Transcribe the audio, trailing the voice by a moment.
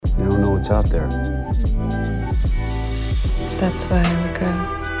what's out there. That's why I would go.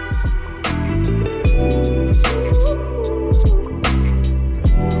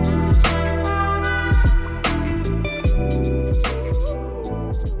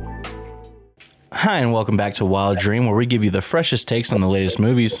 Hi, and welcome back to Wild Dream, where we give you the freshest takes on the latest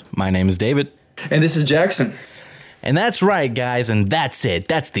movies. My name is David. And this is Jackson. And that's right, guys, and that's it.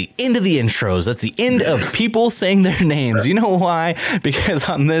 That's the end of the intros. That's the end of people saying their names. You know why? Because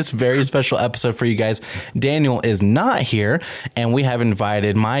on this very special episode for you guys, Daniel is not here, and we have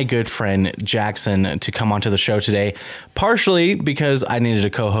invited my good friend Jackson to come onto the show today, partially because I needed a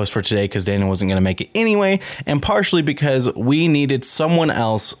co-host for today because Daniel wasn't going to make it anyway, and partially because we needed someone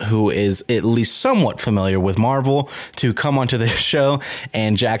else who is at least somewhat familiar with Marvel to come onto the show,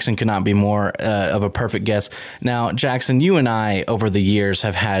 and Jackson could not be more of a perfect guest. Now, Jackson, you and I, over the years,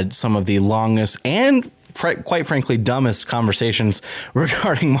 have had some of the longest and quite frankly, dumbest conversations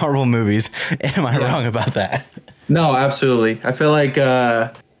regarding Marvel movies. Am I wrong about that? No, absolutely. I feel like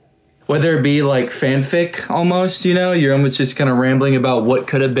whether it be like fanfic almost, you know, you're almost just kind of rambling about what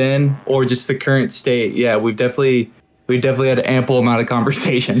could have been or just the current state. Yeah, we've definitely had an ample amount of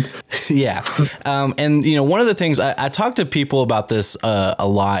conversation. Yeah. And, you know, one of the things I talk to people about this a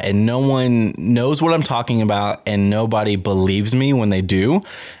lot, and no one knows what I'm talking about and nobody believes me when they do.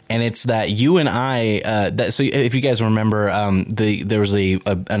 And it's that you and I, so if you guys remember, there was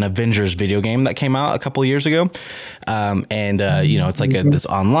an Avengers video game that came out a couple of years ago. You know, it's like this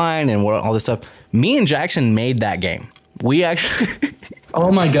online and all this stuff. Me and Jackson made that game. We actually... Oh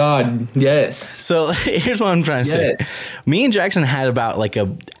my God, yes. So here's what I'm trying to say. Me and Jackson had about like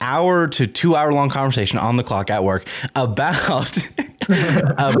a hour to 2 hour long conversation on the clock at work about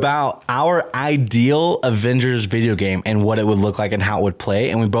about our ideal Avengers video game and what it would look like and how it would play.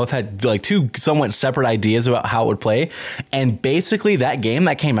 And we both had like two somewhat separate ideas about how it would play. And basically that game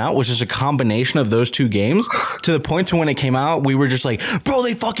that came out was just a combination of those two games, to the point to when it came out, we were just like, bro,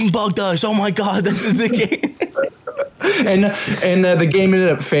 they fucking bugged us. Oh my God, this is the game. And the game ended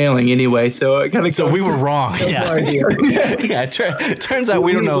up failing anyway, so it kind of we were wrong. Yeah. Turns out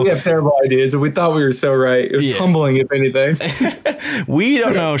we don't know. We have terrible ideas, and we thought we were so right. It was humbling, if anything. We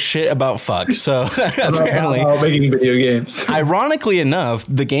don't know shit about fuck. So apparently, making video games. Ironically enough,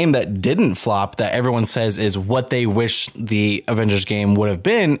 the game that didn't flop, that everyone says is what they wish the Avengers game would have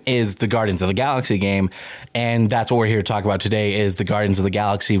been, is the Guardians of the Galaxy game, and that's what we're here to talk about today. Is the Guardians of the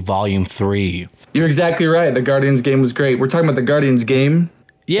Galaxy Volume 3. You're exactly right. The Guardians game was great. We're talking about the Guardians game.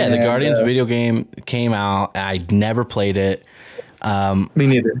 Yeah, the Guardians video game came out. I never played it. Me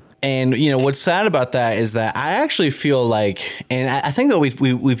neither. And, you know, what's sad about that is that I actually feel like, and I think that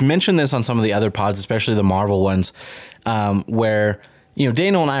we've mentioned this on some of the other pods, especially the Marvel ones, where, you know,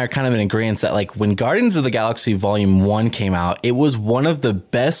 Daniel and I are kind of in agreement that, like, when Guardians of the Galaxy Volume 1 came out, it was one of the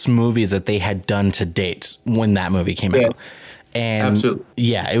best movies that they had done to date when that movie came out. And absolutely.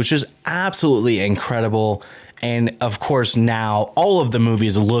 Yeah, it was just absolutely incredible. And of course, now all of the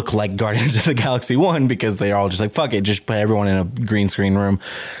movies look like Guardians of the Galaxy 1 because they're all just like, fuck it, just put everyone in a green screen room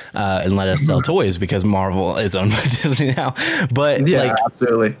and let us sell toys, because Marvel is owned by Disney now. But yeah, like,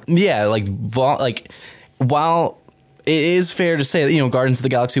 absolutely. Yeah, like while it is fair to say that, you know, Guardians of the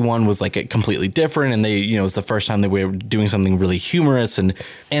Galaxy 1 was like completely different, and they, you know, it was the first time they were doing something really humorous, and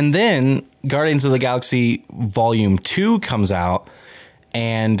then Guardians of the Galaxy Volume 2 comes out,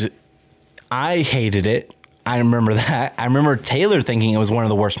 and I hated it. I remember that. I remember Taylor thinking it was one of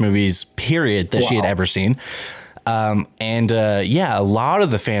the worst movies, period, that she had ever seen. Yeah, a lot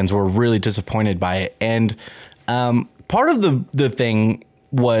of the fans were really disappointed by it. And part of the thing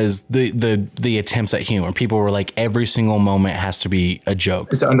was the attempts at humor. People were like, every single moment has to be a joke.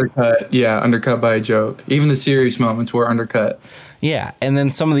 It's undercut by a joke. Even the serious moments were undercut. Yeah, and then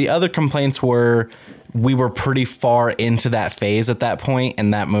some of the other complaints were, we were pretty far into that phase at that point,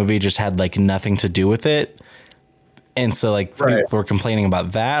 and that movie just had like nothing to do with it. And so, like, people were complaining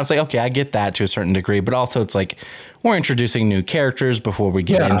about that. I was like, okay, I get that to a certain degree, but also it's like, we're introducing new characters before we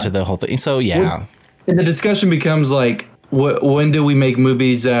get into the whole thing. So, yeah. And the discussion becomes like, when do we make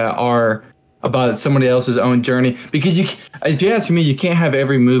movies that are about somebody else's own journey? Because if you ask me, you can't have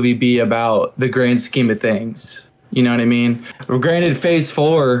every movie be about the grand scheme of things. You know what I mean? Granted, Phase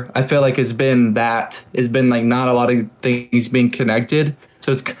 4, I feel like it's been like not a lot of things being connected.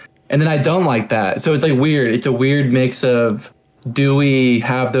 So it's... And then I don't like that. So it's like weird. It's a weird mix of, do we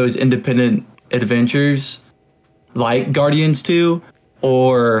have those independent adventures like Guardians 2,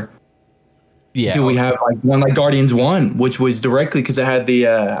 or do we have like one like Guardians 1, which was directly because it had the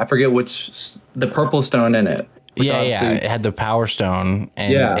I forget the purple stone in it. Odyssey. It had the Power Stone,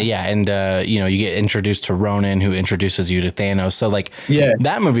 and you get introduced to Ronan, who introduces you to Thanos. So like,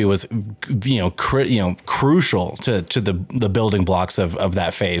 that movie was, crucial to the building blocks of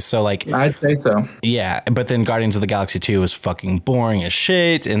that phase. So like, I'd say so. Yeah, but then Guardians of the Galaxy 2 was fucking boring as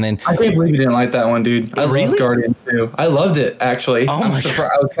shit, and then I can't believe you didn't like that one, dude. I really? loved Guardians 2. I loved it, actually. Oh my God.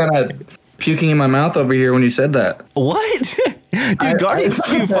 I was kind of puking in my mouth over here when you said that. What? Dude, Guardians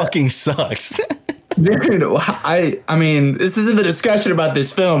 2 fucking sucks. Dude, I mean, this isn't the discussion about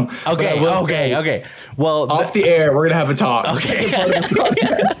this film. Okay. Well, off the air, we're gonna have a talk. Okay.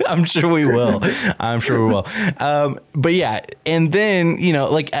 I'm sure we will. But yeah, and then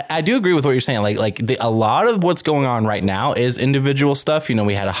like I do agree with what you're saying. Like a lot of what's going on right now is individual stuff.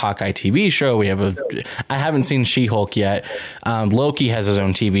 We had a Hawkeye TV show. I haven't seen She-Hulk yet. Loki has his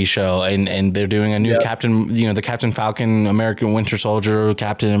own TV show, and they're doing a new Captain. The Captain Falcon, American Winter Soldier,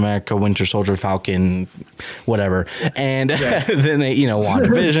 Captain America, Winter Soldier, Falcon, whatever. And then they,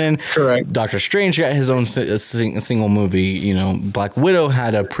 WandaVision. Correct. Doctor Strange got his own single movie. Black Widow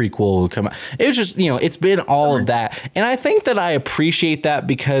had a prequel come out. It was just, it's been all of that. And I think that I appreciate that,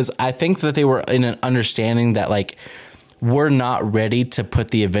 because I think that they were in an understanding that like, we're not ready to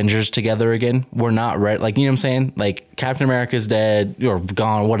put the Avengers together again. We're not ready. Like, you know what I'm saying? Like, Captain America's dead or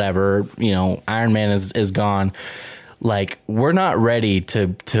gone, whatever. Iron Man is gone. Like, we're not ready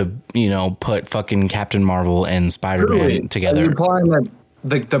to put fucking Captain Marvel and Spider-Man together. Are you implying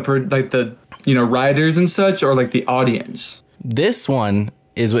the writers and such, or like the audience? This one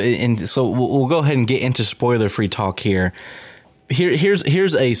is, and so we'll go ahead and get into spoiler-free talk here.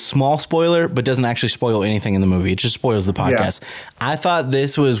 Here's a small spoiler, but doesn't actually spoil anything in the movie. It just spoils the podcast. Yeah. I thought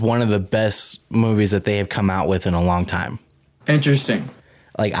this was one of the best movies that they have come out with in a long time. Interesting.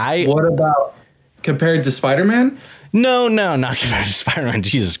 What about compared to Spider-Man? No, not compared to Spider-Man.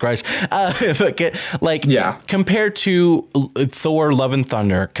 Jesus Christ. Compared to Thor: Love and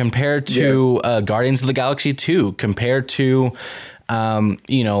Thunder, compared to Guardians of the Galaxy 2, compared to what's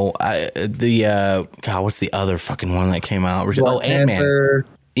the other fucking one that came out? Ant-Man.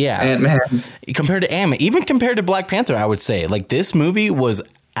 Yeah. Ant-Man. Compared to Ant-Man, even compared to Black Panther, I would say like this movie was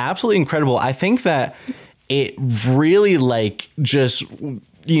absolutely incredible. I think that it really just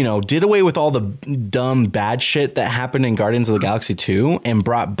did away with all the dumb bad shit that happened in Guardians of the Galaxy 2 and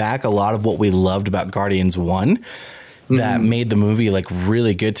brought back a lot of what we loved about Guardians 1 that made the movie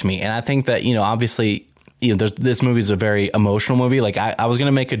really good to me. And I think that, obviously, this movie is a very emotional movie. Like I was going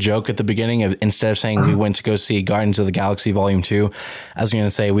to make a joke at the beginning of, instead of saying we went to go see Guardians of the Galaxy Volume 2, I was going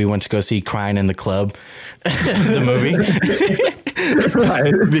to say we went to go see Crying in the Club, the movie.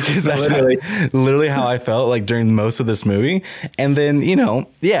 Right. Because that's literally how I felt during most of this movie. And then, I don't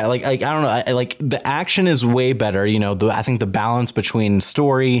know, the action is way better. I think the balance between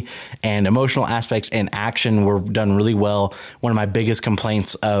story and emotional aspects and action were done really well. One of my biggest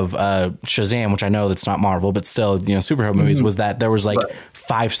complaints of Shazam, which I know that's not Marvel, but still, superhero movies, was that there was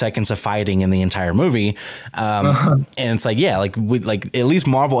 5 seconds of fighting in the entire movie. And it's at least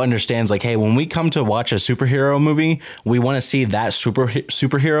Marvel understands hey, when we come to watch a superhero movie, we want to see that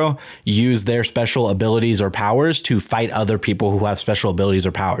superhero use their special abilities or powers to fight other people who have special abilities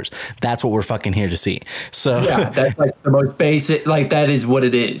or powers. That's what we're fucking here to see. So yeah, that's the most basic. That is what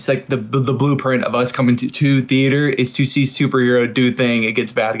it is. The blueprint of us coming to theater is to see superhero do thing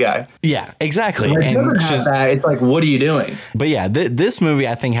against bad guy. Yeah, exactly. And it's what are you doing? But yeah, this movie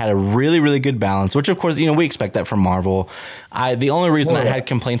I think had a really, really good balance, which of course we expect that from Marvel. The only reason I had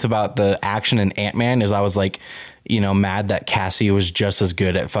complaints about the action in Ant-Man is I was mad that Cassie was just as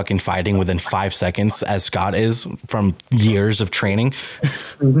good at fucking fighting within 5 seconds as Scott is from years of training.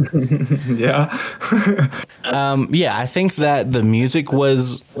 Yeah. I think that the music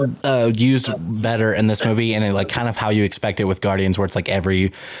was used better in this movie, and it kind of how you expect it with Guardians, where it's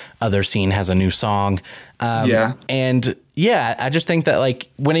every other scene has a new song. And I just think that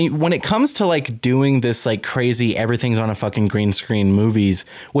when it comes to doing this crazy everything's on a fucking green screen movies,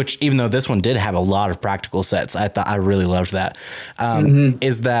 which even though this one did have a lot of practical sets, I really loved that.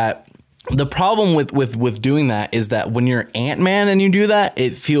 Is that the problem with doing that is that when you're Ant-Man and you do that,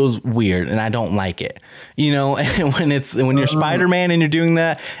 it feels weird and I don't like it. When you're Spider-Man and you're doing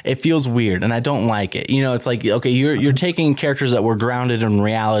that, it feels weird and I don't like it. It's okay, you're taking characters that were grounded in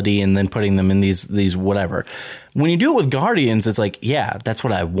reality and then putting them in these whatever. When you do it with Guardians, it's that's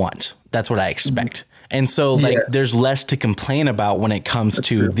what I want. That's what I expect. And so there's less to complain about when it comes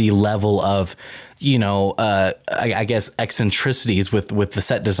to the level of, I guess eccentricities with the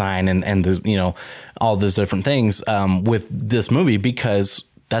set design and the, all those different things with this movie, because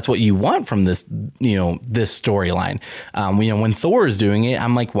that's what you want from this, this storyline. When Thor is doing it,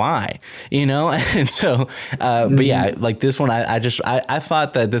 I'm like, why? And so, but yeah, like this one, I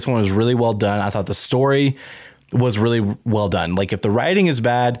thought that this one was really well done. I thought the story was really well done. Like if the writing is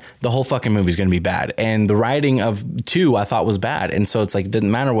bad, the whole fucking movie is going to be bad. And the writing of 2 I thought was bad. And so it's like, it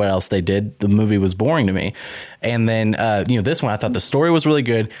didn't matter what else they did. The movie was boring to me. And then, this one, I thought the story was really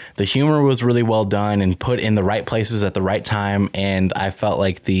good. The humor was really well done and put in the right places at the right time. And I felt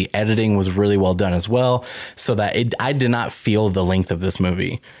like the editing was really well done as well. So that I did not feel the length of this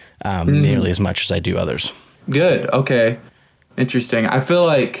movie nearly as much as I do others. Good. Okay. Interesting. I feel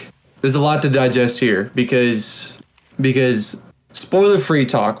like there's a lot to digest here because spoiler-free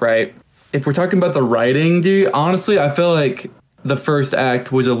talk, right? If we're talking about the writing, dude, honestly, I feel like the first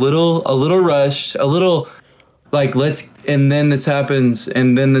act was a little rushed, a little like and then this happens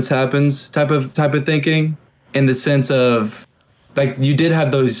type of thinking, in the sense of like you did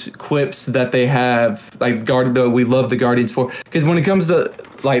have those quips that they have like we love the Guardians for, because when it comes to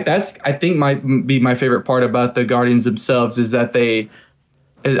like that's I think might be my favorite part about the Guardians themselves is that they.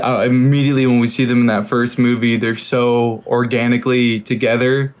 Immediately when we see them in that first movie, they're so organically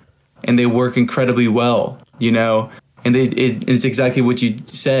together and they work incredibly well, and it's exactly what you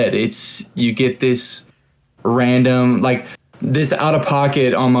said. It's you get this random, like this out of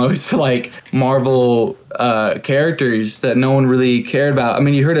pocket almost like Marvel characters that no one really cared about. I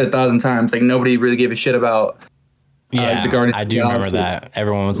mean, you heard it 1,000 times. Like nobody really gave a shit about the Guardians. I do remember that.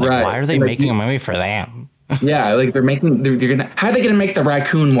 Everyone was like, right. Why are they making a movie for them? Yeah, like they're how are they gonna make the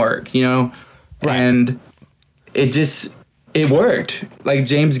raccoon work, Right. And it worked. Like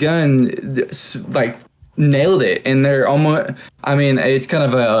James Gunn like nailed it, and they're almost, I mean, it's kind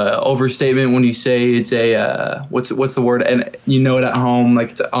of a overstatement when you say it's a what's the word, and it at home,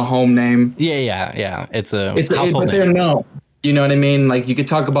 like it's a home name. Yeah. It's a household name. You know what I mean? Like you could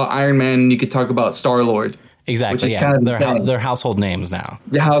talk about Iron Man and you could talk about Star-Lord. Exactly. Yeah, they're household names now.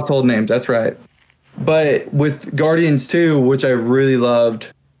 Yeah, household names. That's right. But with Guardians 2, which I really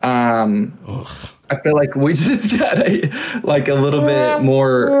loved, I feel like we just got a little bit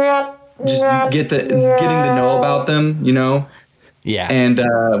more, just getting to know about them, Yeah. And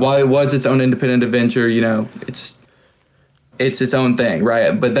while it was its own independent adventure, it's its own thing,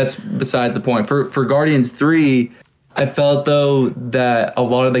 right? But that's besides the point. For Guardians 3, I felt though that a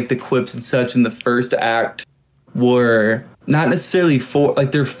lot of like the quips and such in the first act were not necessarily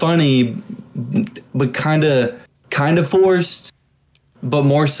they're funny, but kind of forced, but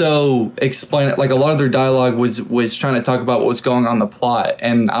more so explain it. Like a lot of their dialogue was trying to talk about what was going on in the plot,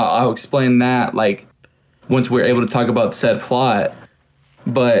 and I'll explain that like once we're able to talk about said plot.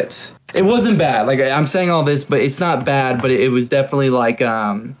 But it wasn't bad. Like I'm saying all this, but it's not bad. But it was definitely like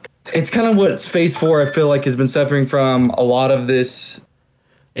it's kind of what Phase 4 I feel like has been suffering from a lot of this.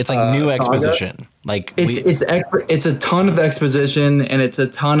 It's like new exposition. Like it's a ton of exposition, and it's a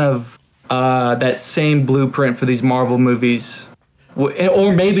ton of that same blueprint for these Marvel movies,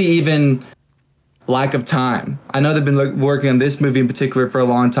 or maybe even lack of time. I know they've been working on this movie in particular for a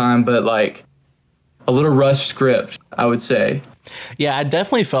long time, but like a little rushed script, I would say. Yeah, I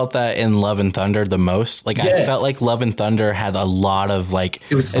definitely felt that in Love and Thunder the most. Like, yes. I felt like Love and Thunder had a lot of like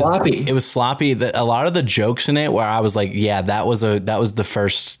it was sloppy. It was sloppy. A lot of the jokes in it where I was like, yeah, that was the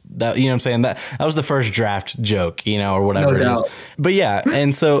first. That, you know what I'm saying? That was the first draft joke, or whatever it is. But yeah,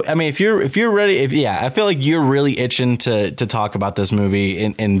 and so I mean, if you're ready, I feel like you're really itching to talk about this movie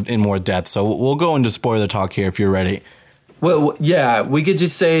in more depth. So we'll go into spoiler talk here if you're ready. Well, yeah, we could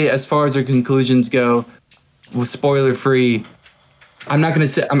just say as far as our conclusions go, with spoiler free. I'm not gonna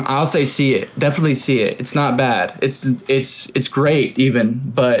say. I'll say see it. Definitely see it. It's not bad. It's great even,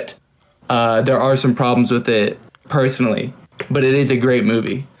 but there are some problems with it personally. But it is a great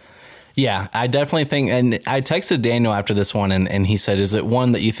movie. Yeah, I definitely think, and I texted Daniel after this one, and he said, "Is it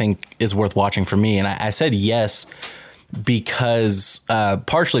one that you think is worth watching for me?" And I said yes, because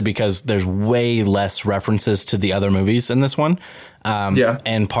partially because there's way less references to the other movies in this one.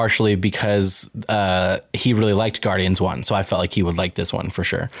 And partially because he really liked Guardians 1, so I felt like he would like this one for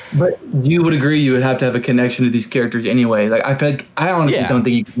sure. But you would agree you would have to have a connection to these characters anyway. Like I honestly don't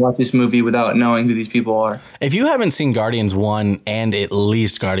think you can watch this movie without knowing who these people are. If you haven't seen Guardians 1 and at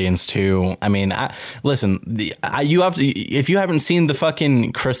least Guardians 2, I mean, you have to. If you haven't seen the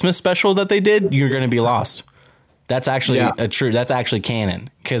fucking Christmas special that they did, you're going to be lost. That's actually that's actually canon,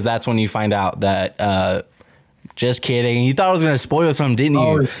 because that's when you find out that. Just kidding. You thought I was going to spoil something, didn't you?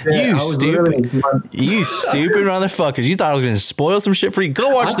 Oh, shit. You stupid motherfuckers. You thought I was going to spoil some shit for you. Go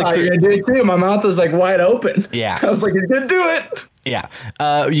watch I did too. My mouth was like wide open. Yeah. I was like, he's going to do it. Yeah.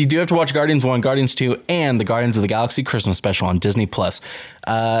 You do have to watch Guardians 1, Guardians 2, and the Guardians of the Galaxy Christmas special on Disney+.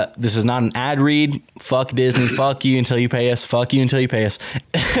 This is not an ad read. Fuck Disney. Fuck you until you pay us. Fuck you until you pay us.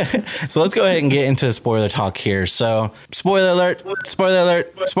 So let's go ahead and get into spoiler talk here. So, spoiler alert. Spoiler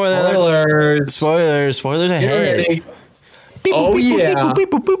alert. Spoiler alert. Spoilers. Spoilers ahead. Beep, yeah.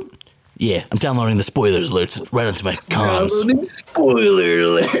 Beep, boop, boop. Yeah, I'm downloading the spoilers alerts right onto my comms.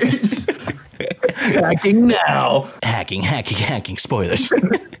 Spoiler alerts. Hacking now. Hacking. Spoilers.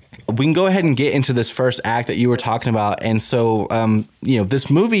 We can go ahead and get into this first act that you were talking about. And so, this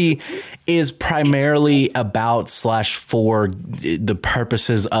movie is primarily about / for the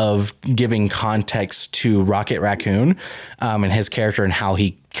purposes of giving context to Rocket Raccoon and his character and how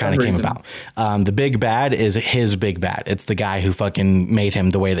he kind of came about. The big bad is his big bad. It's the guy who fucking made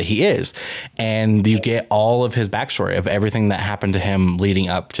him the way that he is. And you get all of his backstory of everything that happened to him leading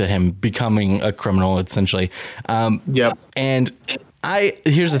up to him becoming a criminal, essentially. Yep. And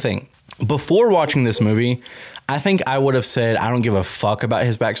here's the thing. Before watching this movie, I think I would have said, I don't give a fuck about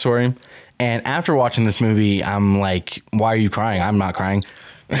his backstory. And after watching this movie, I'm like, why are you crying? I'm not crying.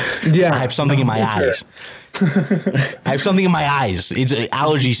 Yeah. I have something in my eyes. I have something in my eyes. It's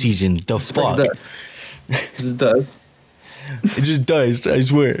allergy season. The fuck? It just does. It just does. I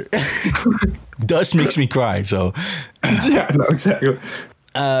swear. Dust makes me cry. So, yeah, no, exactly.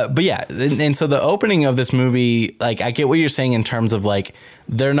 but yeah, and so the opening of this movie, like, I get what you're saying in terms of like,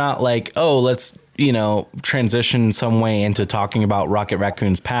 they're not like, oh, let's, transition some way into talking about Rocket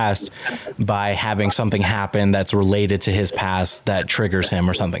Raccoon's past by having something happen that's related to his past that triggers him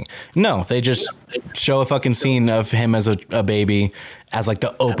or something. No, they just show a fucking scene of him as a baby as like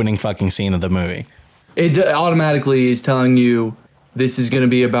the opening fucking scene of the movie. It automatically is telling you this is going to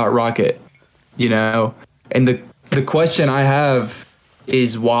be about Rocket, and the question I have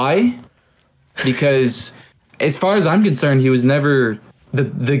is why? Because as far as I'm concerned, he was never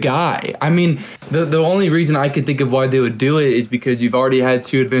the guy. I mean, the only reason I could think of why they would do it is because you've already had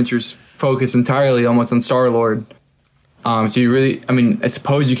 2 adventures focused entirely almost on Star-Lord. So you really, I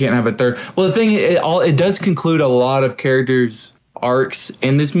suppose you can't have a third. Well, the thing, it does conclude a lot of characters' arcs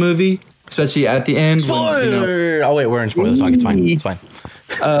in this movie, especially at the end. Spoiler! Oh wait, we're in spoiler talk. It's fine. It's fine.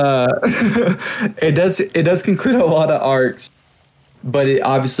 It does conclude a lot of arcs. But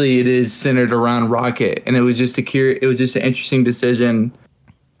it is centered around Rocket, and it was just an interesting decision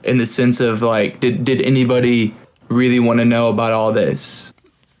in the sense of like, did anybody really want to know about all this?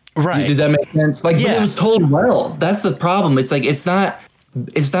 Right. Does that make sense? Like, yeah. But it was told well. That's the problem. It's like it's not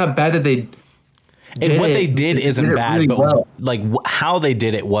bad that they. And what they did isn't bad, really but well. Like how they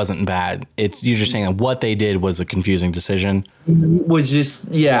did it wasn't bad. You're just saying that what they did was a confusing decision. Was just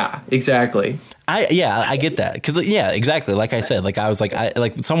exactly. I get that because exactly. Like I said, like I was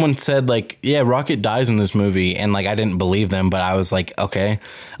like someone said like Rocket dies in this movie and like I didn't believe them, but I was like okay,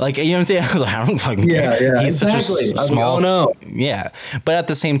 like what I'm saying. I was like I don't fucking care. Yeah, he's exactly. Such a small. No. Yeah, but at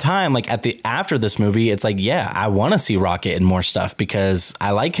the same time, like after this movie, it's like I want to see Rocket in more stuff because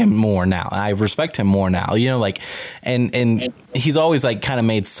I like him more now. I respect him more now. And he's always like kind of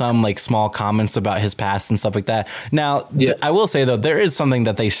made some like small comments about his past and stuff like that. Now I will say though there is something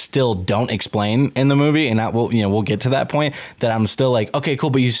that they still don't explain in the movie, and that we'll get to that point that I'm still like okay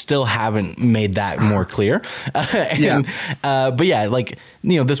cool, but you still haven't made that more clear. But like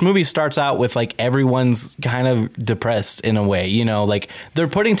this movie starts out with like everyone's kind of depressed in a way, like they're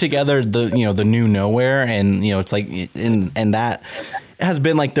putting together the new nowhere, and it's like and that has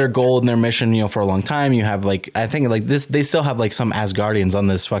been like their goal and their mission, for a long time. You have like, I think like this, they still have like some Asgardians on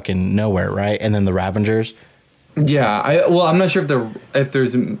this fucking nowhere, right? And then the Ravengers. Yeah, I'm not sure if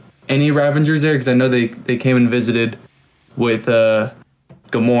there's any Ravengers there because I know they came and visited with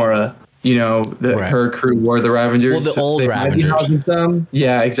Gamora. Right. Her crew were the Ravengers. Well, the old Ravengers.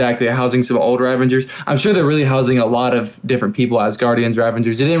 Yeah, exactly. Housing some old Ravengers. I'm sure they're really housing a lot of different people as Guardians,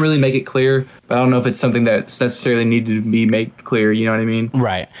 Ravengers. They didn't really make it clear, but I don't know if it's something that's necessarily needed to be made clear. You know what I mean?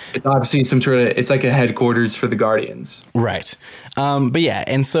 Right. It's obviously it's like a headquarters for the Guardians. Right. But yeah,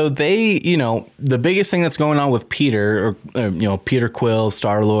 and so they, the biggest thing that's going on with Peter, or Peter Quill,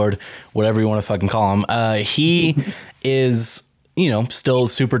 Star-Lord, whatever you want to fucking call him, he is still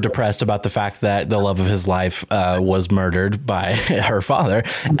super depressed about the fact that the love of his life was murdered by her father,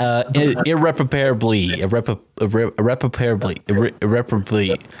 irreparably,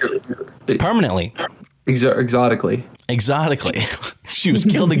 permanently. Exotically. She was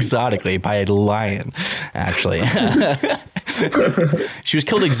killed exotically by a lion, actually. She was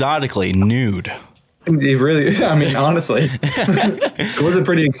killed exotically, nude. It really, I mean, honestly, it was a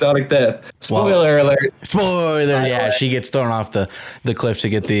pretty exotic death. Spoiler alert. Spoiler, yeah, she gets thrown off the cliff to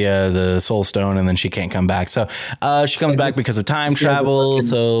get the soul stone, and then she can't come back. So she comes back because of time travel.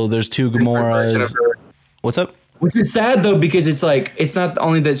 So there's two Gamoras. What's up? Which is sad though, because it's like it's not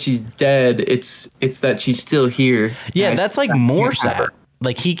only that she's dead, it's that she's still here. Yeah, that's like more sad.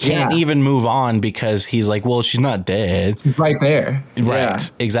 Like he can't even move on because he's like, well, she's not dead. She's right there. Right. Yeah.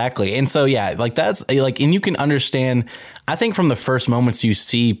 Exactly. And so, yeah, like that's like, and you can understand, I think from the first moments you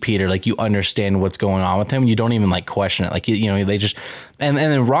see Peter, like you understand what's going on with him. You don't even like question it. Like, you know, they just, and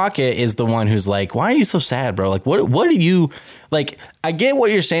then Rocket is the one who's like, why are you so sad, bro? Like, what do you like? I get what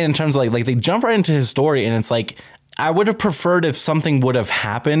you're saying in terms of like they jump right into his story, and it's like, I would have preferred if something would have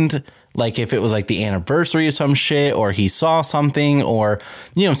happened, like if it was like the anniversary of some shit, or he saw something, or,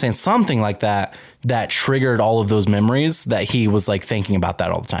 you know what I'm saying, something like that triggered all of those memories that he was like thinking about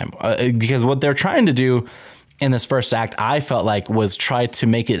that all the time. Because what they're trying to do in this first act, I felt like, was try to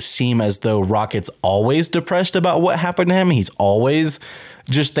make it seem as though Rocket's always depressed about what happened to him. He's always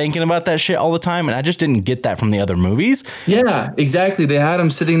just thinking about that shit all the time. And I just didn't get that from the other movies. Yeah, exactly. They had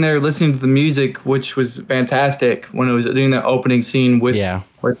him sitting there listening to the music, which was fantastic when it was doing that opening scene with,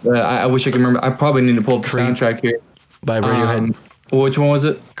 I wish I could remember. I probably need to pull up the soundtrack here. By Radiohead. Which one was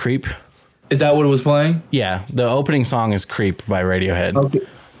it? Creep. Is that what it was playing? Yeah. The opening song is Creep by Radiohead. Okay.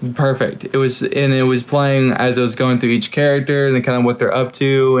 Perfect. It was playing as it was going through each character and kind of what they're up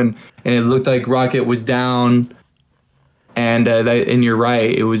to, and it looked like Rocket was down, and you're right,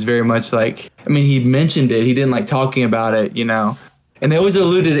 it was very much like, I mean, he mentioned it, he didn't like talking about it, you know, and they always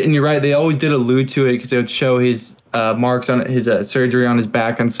alluded, and you're right, they always did allude to it because they would show his marks on his surgery on his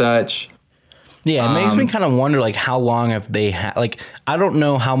back and such. Yeah, it makes me kind of wonder, like, how long have they had, like, I don't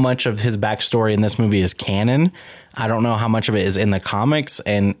know how much of his backstory in this movie is canon. I don't know how much of it is in the comics,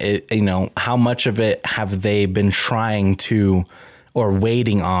 and you know, how much of it have they been trying to, or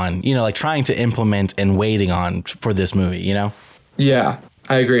waiting on, you know, like trying to implement and waiting on for this movie, you know? Yeah,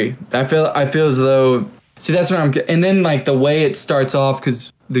 I agree. I feel as though, see, that's what and then like the way it starts off,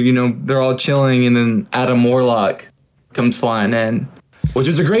 because, you know, they're all chilling, and then Adam Warlock comes flying in, which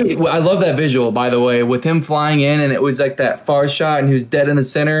was I love that visual, by the way, with him flying in, and it was like that far shot, and he was dead in the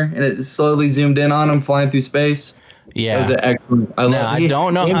center, and it slowly zoomed in on him flying through space. Yeah. That was excellent. I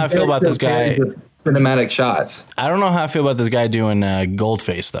don't know how I feel about this guy. Cinematic shots. I don't know how I feel about this guy doing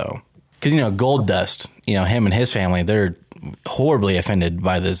Goldface, though. Because, you know, Gold Dust, you know, him and his family, they're horribly offended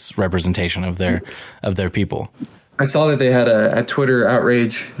by this representation of their people. I saw that they had a Twitter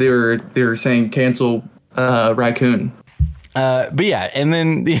outrage. They were saying cancel Raccoon. But yeah, and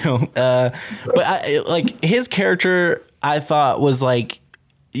then, you know, like his character, I thought was like,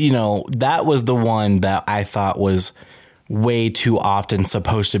 you know, that was the one that I thought was way too often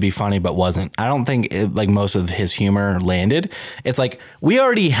supposed to be funny, but wasn't. I don't think like most of his humor landed. It's like, we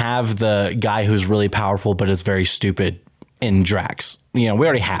already have the guy who's really powerful, but is very stupid in Drax. You know, we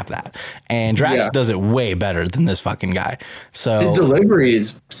already have that. And Drax does it way better than this fucking guy. So his delivery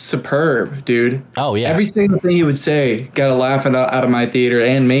is superb, dude. Oh yeah. Every single thing he would say got a laugh out of my theater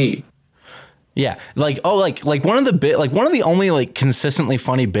and me. Yeah, like one of the only like consistently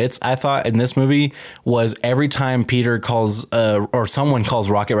funny bits I thought in this movie was every time Peter calls or someone calls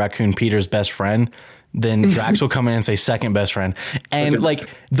Rocket Raccoon Peter's best friend, then Drax will come in and say second best friend. And like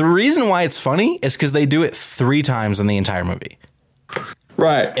the reason why it's funny is because they do it 3 times in the entire movie.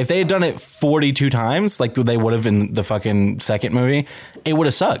 Right. If they had done it 42 times, like they would have in the fucking second movie, it would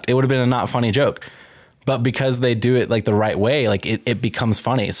have sucked. It would have been a not funny joke. But because they do it like the right way, like it becomes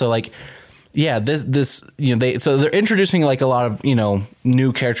funny. So like, yeah, this you know, they're introducing like a lot of, you know,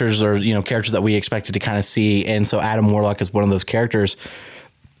 new characters, or, you know, characters that we expected to kind of see, and so Adam Warlock is one of those characters.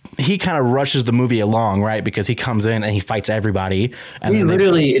 He kind of rushes the movie along, right? Because he comes in and he fights everybody, and he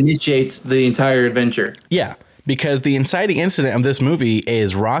literally initiates the entire adventure. Yeah, because the inciting incident of this movie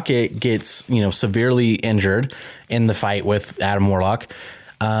is Rocket gets, you know, severely injured in the fight with Adam Warlock,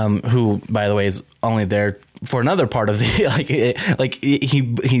 who, by the way, is only there for another part of the he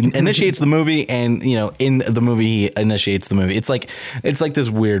initiates the movie, and, you know, in the movie he initiates the movie. It's like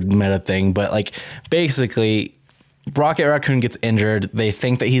this weird meta thing, but like basically Rocket Raccoon gets injured. They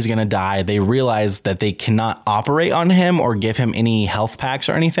think that he's going to die. They realize that they cannot operate on him or give him any health packs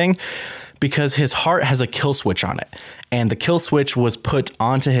or anything because his heart has a kill switch on it. and the kill switch was put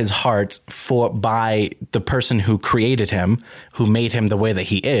onto his heart by the person who created him, who made him the way that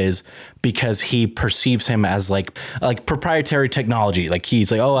he is, because he perceives him as like proprietary technology. Like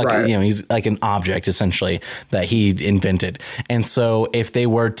he's like, he's like an object essentially that he invented. And so if they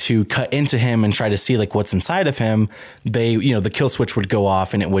were to cut into him and try to see like what's inside of him, the kill switch would go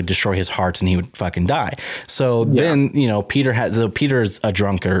off and it would destroy his heart and he would fucking die. So then, Peter's a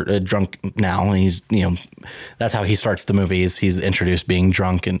drunk now. And he's, that's how he starts the movie. Is he's introduced being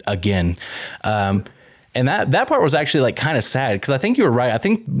drunk and again. And that part was actually like kind of sad because I think you were right. I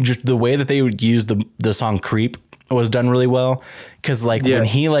think just the way that they would use the song "Creep" was done really well because when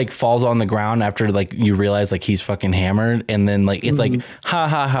he like falls on the ground after like you realize like he's fucking hammered and then like it's like ha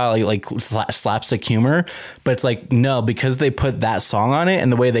ha ha like slapstick humor, but it's like no, because they put that song on it and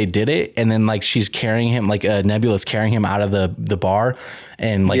the way they did it, and then like she's carrying him, like Nebula's carrying him out of the bar,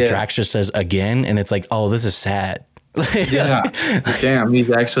 and like Drax just says again, and it's like, oh, this is sad. Damn, he's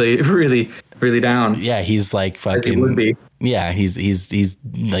actually really down. Yeah, he's like fucking. Would be. Yeah, he's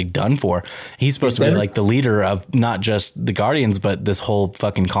like done for. He's supposed to be like the leader of not just the Guardians, but this whole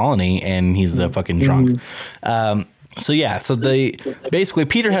fucking colony, and he's a fucking drunk. So basically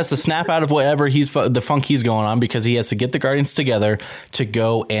Peter has to snap out of whatever the funk he's going on, because he has to get the Guardians together to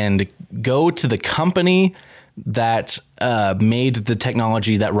go to the company that made the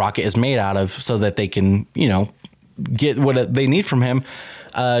technology that Rocket is made out of, so that they can get what they need from him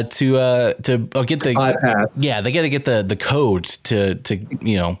to get the bypass. Yeah, they got to get the codes to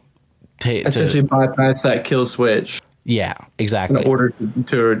essentially bypass that kill switch. Yeah, exactly. In order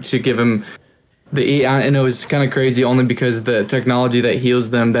to give him I know it's kind of crazy only because the technology that heals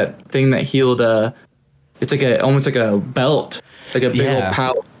them, that thing that healed, it's like almost like a belt, like a big old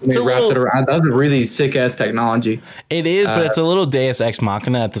pouch. They wrapped it around. That was a really sick ass technology. It is, but it's a little Deus Ex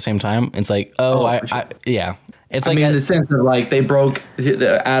Machina at the same time. It's like, yeah. It's like in the sense of like they broke,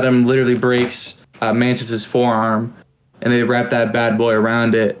 Adam literally breaks Mantis's forearm, and they wrap that bad boy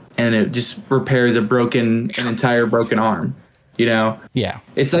around it, and it just repairs an entire broken arm. Yeah.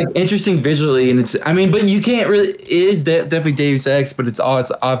 It's like interesting visually, and but you can't really. It is definitely Deus Ex, but it's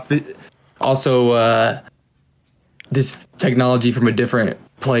also this technology from a different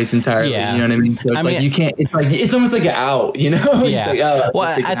place entirely. Yeah. You know what I mean? So it's you can't. It's almost like an out. Yeah.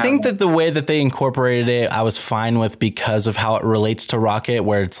 I think that the way that they incorporated it, I was fine with, because of how it relates to Rocket,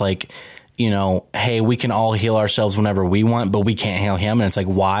 where it's like, hey, we can all heal ourselves whenever we want, but we can't heal him, and it's like,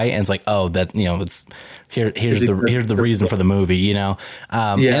 why? And it's like, oh, that it's here's the reason for the movie, and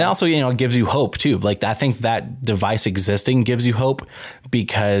also it gives you hope too. Like I think that device existing gives you hope,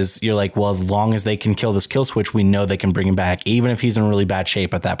 because you're like, well, as long as they can kill this kill switch, we know they can bring him back, even if he's in really bad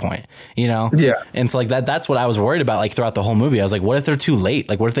shape at that point, And it's like that's what I was worried about, like throughout the whole movie. I was like, what if they're too late?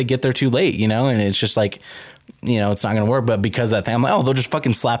 Like, what if they get there too late? And it's just like, it's not going to work. But because of that thing, I'm like, oh, they'll just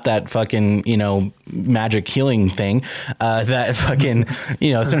fucking slap that fucking, magic healing thing that fucking,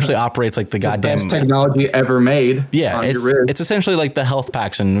 essentially operates like the goddamn best technology ever made. Yeah, it's essentially like the health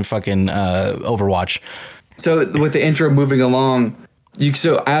packs in fucking Overwatch. So with the intro moving along,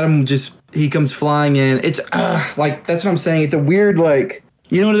 Adam he comes flying in. It's like, that's what I'm saying. It's a weird, like,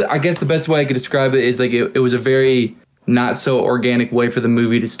 I guess the best way I could describe it is like it was a very not so organic way for the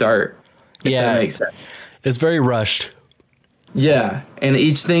movie to start. If that makes sense. It's very rushed. Yeah, and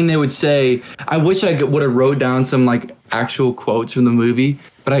each thing they would say, I wish I would have wrote down some like actual quotes from the movie,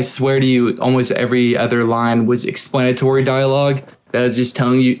 but I swear to you, almost every other line was explanatory dialogue that was just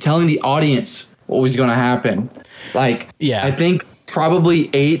telling the audience what was going to happen. Like, I think probably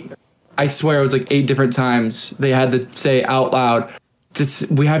 8. I swear it was like 8 different times they had to say out loud,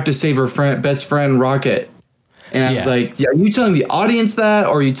 "We have to save our best friend Rocket." And I was like, are you telling the audience that,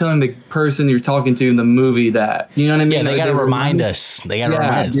 or are you telling the person you're talking to in the movie that? You know what I mean? Yeah, they got to remind us. They got to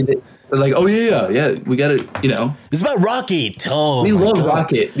remind us. They're like, oh, yeah, we got to, It's about Rocket. Oh, we love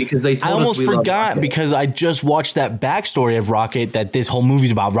Rocket because they told us we almost forgot, because I just watched that backstory of Rocket, that this whole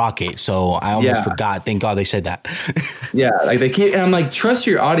movie's about Rocket. So I almost forgot. Thank God they said that. Like they keep, and I'm like, trust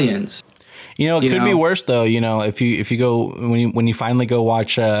your audience. It could be worse, though. If you go, when you finally go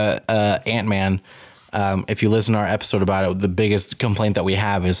watch Ant-Man, if you listen to our episode about it, the biggest complaint that we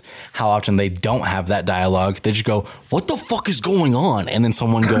have is how often they don't have that dialogue. They just go, "What the fuck is going on?" And then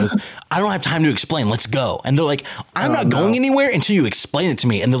someone goes, "I don't have time to explain. Let's go." And they're like, "I'm not going anywhere until you explain it to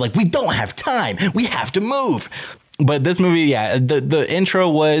me." And they're like, "We don't have time. We have to move." But this movie, the intro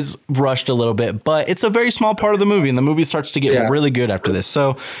was rushed a little bit, but it's a very small part of the movie, and the movie starts to get really good after this.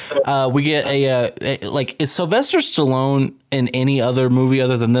 So we get is Sylvester Stallone in any other movie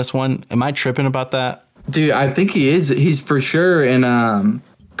other than this one? Am I tripping about that? Dude, I think he is. He's for sure in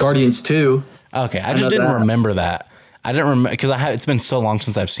Guardians 2. Okay, I just didn't remember that. I didn't remember because it's been so long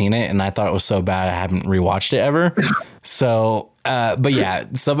since I've seen it, and I thought it was so bad I haven't rewatched it ever. So, but yeah,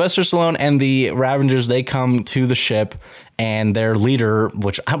 Sylvester Stallone and the Ravengers, they come to the ship, and their leader,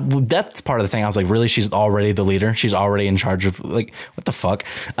 that's part of the thing. I was like, really? She's already the leader? She's already in charge of, like, what the fuck?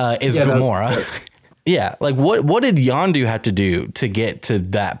 Is Gamora. Yeah, like what did Yondu have to do to get to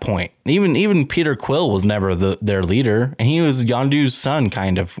that point? Even Peter Quill was never their leader, and he was Yondu's son,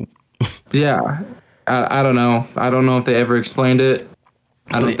 kind of. Yeah, I don't know. I don't know if they ever explained it.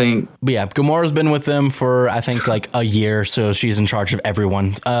 I don't think. But yeah, Gamora's been with them for I think like a year, so she's in charge of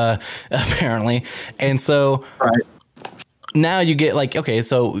everyone, apparently. And so now you get like, okay,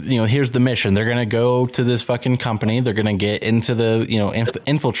 so here's the mission. They're gonna go to this fucking company. They're gonna get into the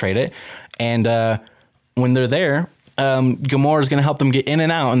infiltrate it, and when they're there, Gamora is going to help them get in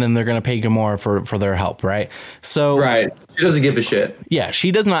and out, and then they're going to pay Gamora for their help, right? So, she doesn't give a shit. Yeah,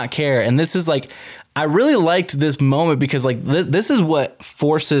 she does not care, and this is like, I really liked this moment because like this is what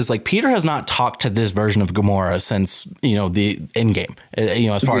forces, like, Peter has not talked to this version of Gamora since the Endgame,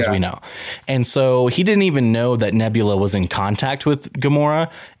 as far as we know, and so he didn't even know that Nebula was in contact with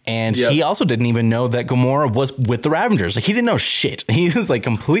Gamora. And he also didn't even know that Gamora was with the Ravengers. Like, he didn't know shit. He was like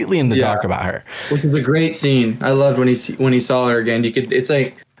completely in the dark about her. Which is a great scene. I loved when he saw her again. It's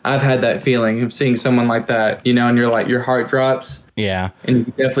like, I've had that feeling of seeing someone like that, and you're like, your heart drops. Yeah. And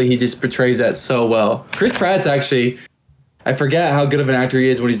definitely he just portrays that so well. Chris Pratt's actually, I forget how good of an actor he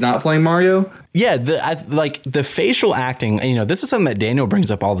is when he's not playing Mario. Yeah, the facial acting, this is something that Daniel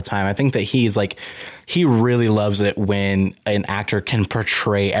brings up all the time. I think that he really loves it when an actor can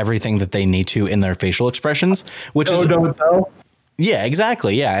portray everything that they need to in their facial expressions, which don't tell. Yeah,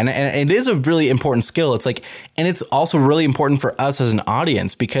 exactly. Yeah. And it is a really important skill. It's like, and it's also really important for us as an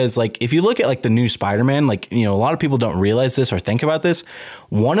audience, because like, if you look at like the new Spider-Man, like, a lot of people don't realize this or think about this.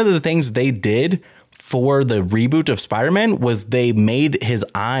 One of the things they did for the reboot of Spider-Man was they made his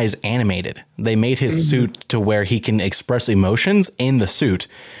eyes animated. They made his suit to where he can express emotions in the suit.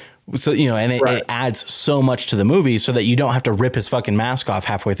 So, and it adds so much to the movie so that you don't have to rip his fucking mask off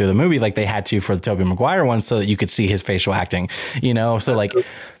halfway through the movie like they had to for the Tobey Maguire one, so that you could see his facial acting, so like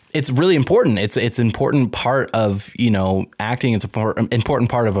it's really important. It's an important part of, acting. It's an important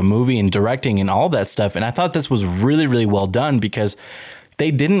part of a movie and directing and all that stuff. And I thought this was really, really well done because they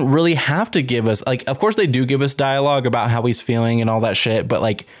didn't really have to give us, like, of course they do give us dialogue about how he's feeling and all that shit. But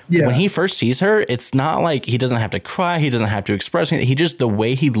like when he first sees her, it's not like he doesn't have to cry. He doesn't have to express anything. The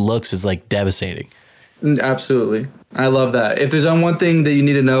way he looks is like devastating. Absolutely. I love that. If there's one thing that you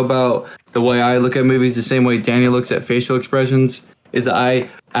need to know about the way I look at movies, the same way Daniel looks at facial expressions, is that I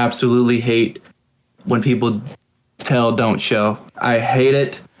absolutely hate when people tell, don't show. I hate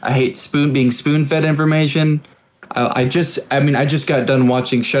it. I hate being spoon-fed information. I just got done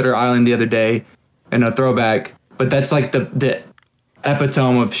watching Shutter Island the other day, and a throwback, but that's like the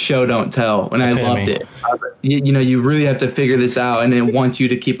epitome of show don't tell, and I loved it. You really have to figure this out, and it wants you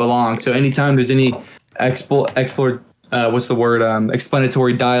to keep along. So anytime there's any explanatory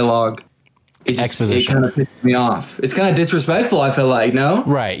dialogue, it kind of pisses me off. It's kind of disrespectful, I feel like, no?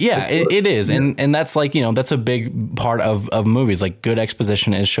 Right. Yeah, it is. And that's like, that's a big part of movies. Like, good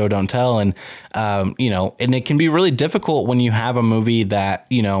exposition is show, don't tell. And, and it can be really difficult when you have a movie that,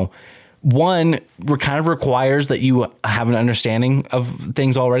 one kind of requires that you have an understanding of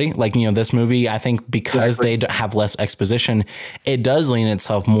things already. Like, this movie, I think because they have less exposition, it does lean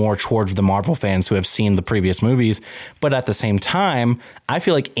itself more towards the Marvel fans who have seen the previous movies. But at the same time, I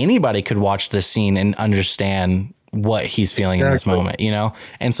feel like anybody could watch this scene and understand what he's feeling in this moment,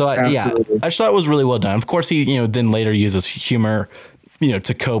 And so, I just thought it was really well done. Of course, he, then later uses humor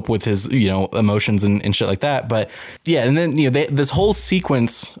to cope with his, emotions and shit like that. But yeah, and then, this whole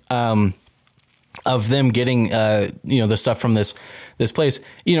sequence of them getting, the stuff from this place,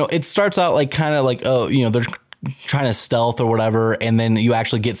 it starts out like kind of like, they're trying to stealth or whatever. And then you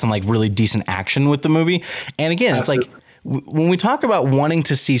actually get some like really decent action with the movie. And again, it's like when we talk about wanting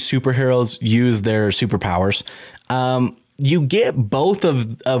to see superheroes use their superpowers, you get both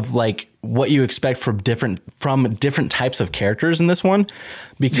of like what you expect from different types of characters in this one,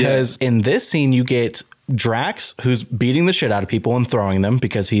 because in this scene you get Drax, who's beating the shit out of people and throwing them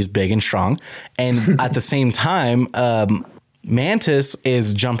because he's big and strong, and at the same time Mantis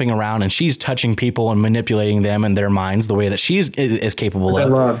is jumping around and she's touching people and manipulating them and their minds the way that is capable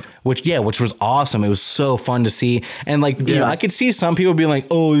of. which was awesome. It was so fun to see. And like, you know, I could see some people being like,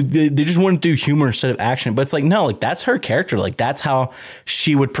 oh, they just want to do humor instead of action. But it's like, no, like that's her character. Like that's how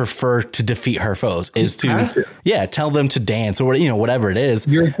she would prefer to defeat her foes is to, tell them to dance or, you know, whatever it is.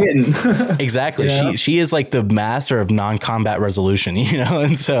 You're kidding. Exactly. Yeah. She is like the master of non-combat resolution, you know?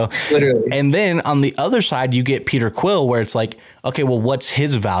 And so, literally. And then on the other side, you get Peter Quill where it's like, okay, well, what's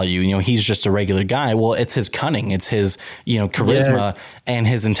his value? You know, he's just a regular guy. Well, it's his cunning. It's his, you know, charisma and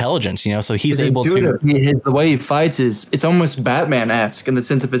his intelligence, you know, so he's able to. The way he fights it's almost Batman-esque in the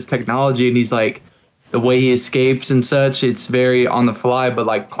sense of his technology. And he's like, the way he escapes and such, it's very on the fly, but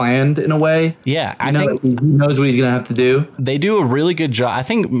like planned in a way. Yeah, I think he knows what he's going to have to do. They do a really good job. I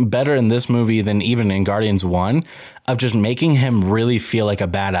think better in this movie than even in Guardians 1 of just making him really feel like a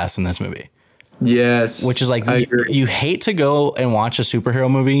badass in this movie. Yes. Which is like, you hate to go and watch a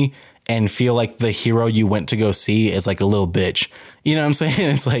superhero movie and feel like the hero you went to go see is like a little bitch. You know what I'm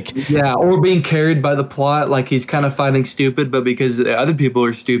saying? It's like... Yeah, or being carried by the plot, like he's kind of fighting stupid, but because the other people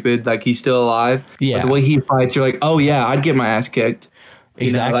are stupid, like he's still alive. Yeah. But the way he fights, you're like, oh yeah, I'd get my ass kicked.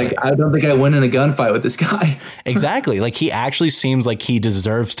 Exactly. You know, like I don't think I win in a gunfight with this guy. Exactly. Like he actually seems like he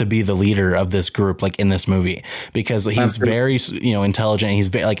deserves to be the leader of this group, like in this movie, because he's very, you know, intelligent. He's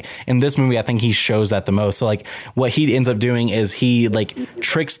very, like in this movie, I think he shows that the most. So like what he ends up doing is he like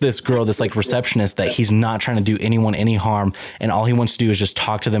tricks this girl, this like receptionist, that he's not trying to do anyone any harm. And all he wants to do is just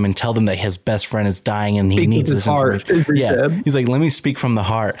talk to them and tell them that his best friend is dying and he needs this information. Yeah. He's like, let me speak from the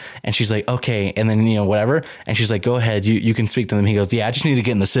heart. And she's like, okay. And then, you know, whatever. And she's like, go ahead. You can speak to them. He goes, yeah, I just need to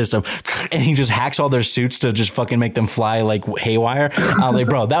get in the system, and he just hacks all their suits to just fucking make them fly like haywire. I was like,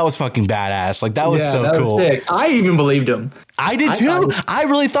 bro, that was fucking badass. Like that was so cool. Was sick. I even believed him. I did too. I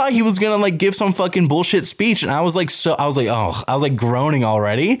really thought he was gonna like give some fucking bullshit speech, and I was like, groaning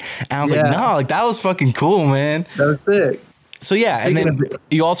already, and I was like, no, like that was fucking cool, man. That was sick. So and then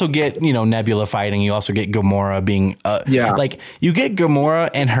you also get, you know, Nebula fighting. You also get Gamora being like you get Gamora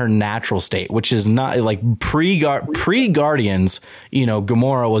in her natural state, which is not like pre Guardians. You know,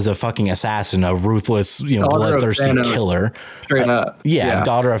 Gamora was a fucking assassin, a ruthless, you know, bloodthirsty killer. Straight up.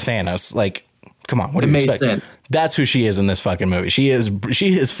 Daughter of Thanos. Like, come on, what do you expect? Sense. That's who she is in this fucking movie. She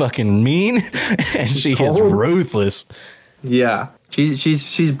is fucking mean and she is ruthless. Yeah,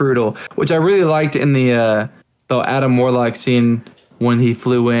 she's brutal, which I really liked in the Adam Warlock scene when he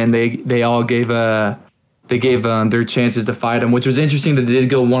flew in. They all gave their chances to fight him, which was interesting that they did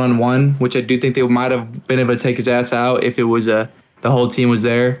go 1-on-1, which I do think they might have been able to take his ass out if it was the whole team was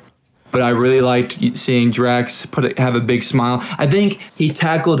there. But I really liked seeing Drax have a big smile. I think he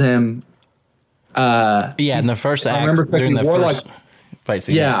tackled him. In the first act, during the first fight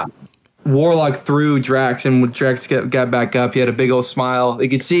scene. Yeah. Warlock threw Drax, and when Drax got back up, he had a big old smile. You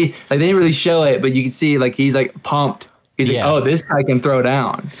could see, like, they didn't really show it, but you could see, like, he's like pumped. He's like, oh, this guy can throw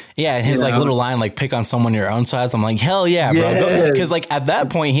down. Yeah, and his like little line, like, pick on someone your own size. I'm like, hell yeah, bro. Because like at that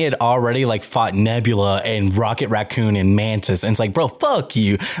point, he had already like fought Nebula and Rocket Raccoon and Mantis, and it's like, bro, fuck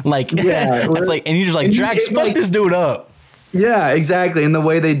you. Like, it's like, and you're just like, Drax, fuck this dude up. Yeah, exactly. And the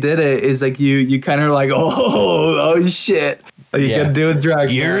way they did it is like you kind of like, oh shit. Like, you got to do with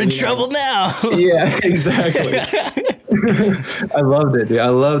Drax. You're in trouble now. Yeah, exactly. I loved it, dude. I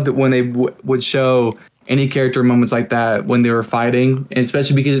loved when they would show any character moments like that when they were fighting, and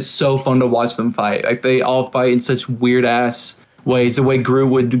especially because it's so fun to watch them fight. Like they all fight in such weird ass ways. The way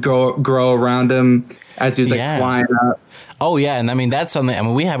Groot would grow around him as he was like flying up. Oh yeah, and I mean that's something. I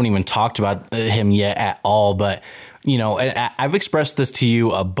mean we haven't even talked about him yet at all, but. You know, and I've expressed this to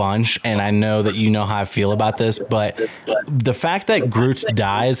you a bunch, and I know that you know how I feel about this, but the fact that Groot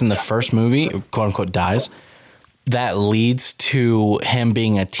dies in the first movie, quote unquote dies, that leads to him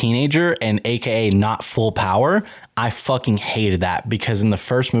being a teenager and AKA not full power. I fucking hated that because in the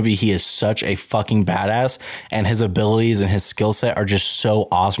first movie, he is such a fucking badass and his abilities and his skill set are just so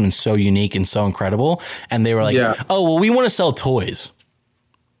awesome and so unique and so incredible. And they were like, oh, well, we want to sell toys.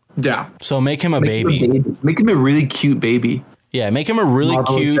 Yeah. So make him a baby. Make him a really cute baby. Yeah, make him a really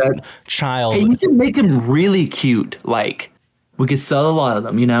cute child. Hey, you can make him really cute. Like, we could sell a lot of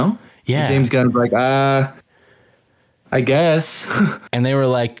them, you know? Yeah. And James Gunn's like, I guess. And they were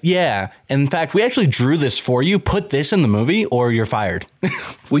like, yeah. In fact, we actually drew this for you. Put this in the movie or you're fired.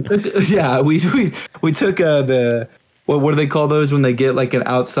 we took the... What do they call those when they get like an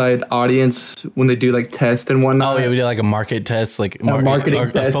outside audience when they do like tests and whatnot? Oh yeah, we did like a market test, like a marketing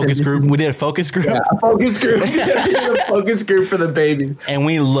test, a focus group. We did a focus group. Yeah, a focus group. A focus group for the baby. And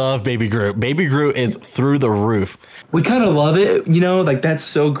we love Baby Groot. Baby Groot is through the roof. We kind of love it, you know, like that's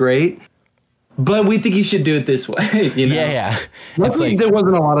so great. but we think you should do it this way. You know? Yeah. Luckily, there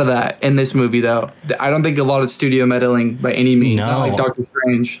wasn't a lot of that in this movie, though. I don't think a lot of studio meddling by any means. No. Not like Doctor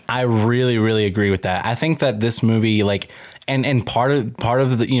Strange. I really, really agree with that. I think that this movie, like, and part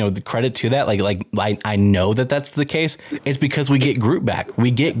of the, you know, the credit to that, like I know that that's the case, is because we get Groot back.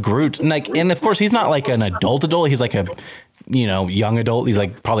 We get Groot, and of course he's not like an adult. He's like a, you know, young adult. He's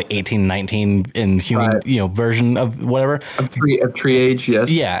like probably 18, 19 in human, you know, version of whatever. Of tree age, yes.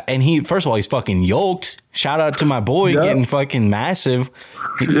 Yeah, and first of all, he's fucking yoked. Shout out to my boy getting fucking massive.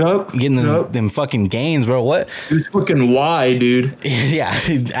 Getting them fucking gains, bro. What? He's fucking Y, dude. Yeah,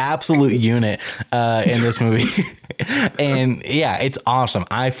 absolute unit in this movie. And yeah, it's awesome.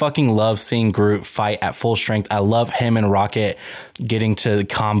 I fucking love seeing Groot fight at full strength. I love him and Rocket getting to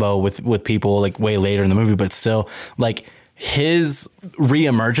combo with people like way later in the movie, but still, like, his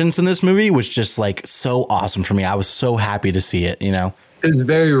reemergence in this movie was just like so awesome for me. I was so happy to see it, you know? It was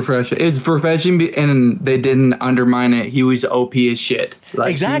very refreshing. It's refreshing, and they didn't undermine it. He was OP as shit. Like,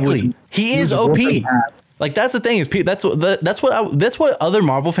 exactly. He is OP. Like, that's the thing, is that's what other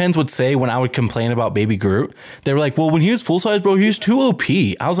Marvel fans would say when I would complain about Baby Groot. They were like, well, when he was full size, bro, he was too OP.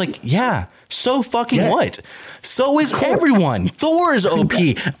 I was like, yeah, so fucking what? So is everyone. Thor is OP.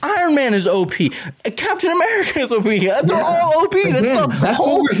 Iron Man is OP. Captain America is OP. They're all OP. That's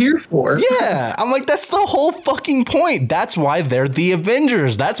what we're here for. Yeah. I'm like, that's the whole fucking point. That's why they're the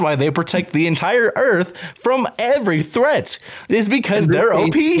Avengers. That's why they protect the entire Earth from every threat. It's because they're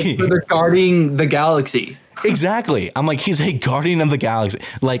OP. They're guarding the galaxy. Exactly. I'm like, he's a guardian of the galaxy.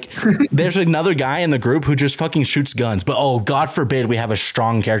 Like, there's another guy in the group who just fucking shoots guns. But, oh, God forbid we have a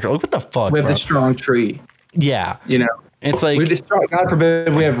strong character. Like, what the fuck, We have bro? a strong tree. Yeah. You know? It's like, God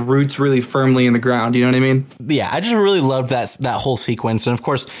forbid we have roots really firmly in the ground. You know what I mean? Yeah, I just really loved that whole sequence. And of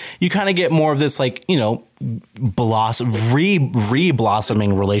course, you kind of get more of this, like, you know,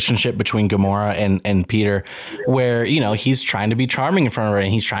 re-blossoming relationship between Gamora and Peter, where, you know, he's trying to be charming in front of her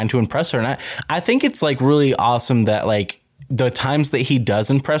and he's trying to impress her. And I think it's like really awesome that, like, the times that he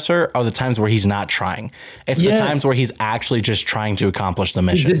does impress her are the times where he's not trying. It's the times where he's actually just trying to accomplish the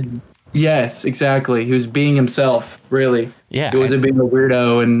mission. Yes, exactly. He was being himself, really. Yeah. He wasn't being a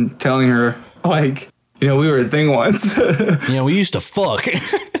weirdo and telling her, like, you know, we were a thing once. You know, we used to fuck.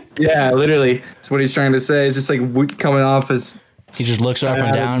 Yeah, literally. That's what he's trying to say. It's just like coming off as... He just looks up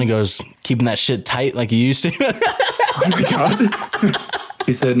and down and goes, keeping that shit tight like you used to. Oh, my God.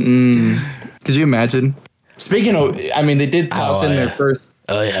 He said, could you imagine? Speaking of, I mean, they did toss in their first...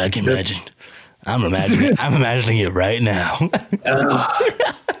 Oh, yeah, I can imagine. I'm imagining it right now.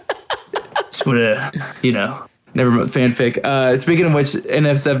 Just would have, you know, never mind, fanfic. Speaking of which,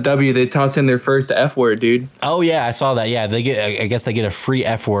 NSFW, they tossed in their first F word, dude. Oh yeah, I saw that. Yeah, I guess they get a free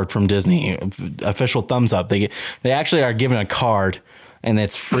F word from Disney. Official thumbs up. They actually are given a card, and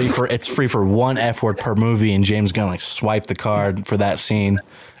it's free for one F word per movie. And James Gunn like swiped the card for that scene,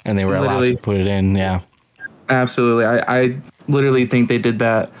 and they were allowed to put it in. Yeah, absolutely. I literally think they did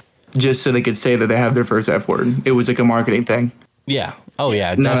that just so they could say that they have their first F word. It was like a marketing thing. Yeah. Oh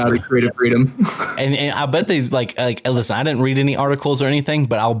yeah, not out of creative freedom. and I bet they like listen, I didn't read any articles or anything,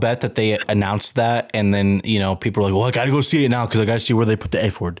 but I'll bet that they announced that, and then, you know, people are like, well, I gotta go see it now because I gotta see where they put the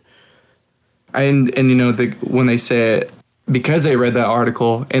F word. And you know, when they say it, because they read that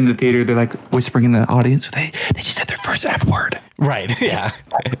article in the theater, they're like whispering in the audience. They just said their first F word. Right. Yeah.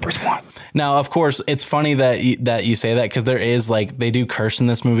 First one. Now, of course, it's funny that you say that, because there is, like, they do curse in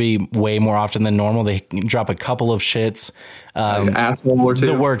this movie way more often than normal. They drop a couple of shits. Asshole or two.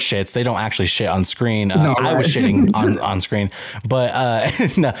 The word shits. They don't actually shit on screen. No, I was shitting on screen. But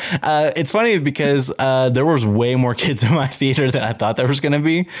no, it's funny because there was way more kids in my theater than I thought there was going to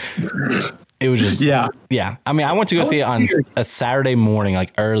be. It was just, yeah. I mean, I went to go see it on a Saturday morning,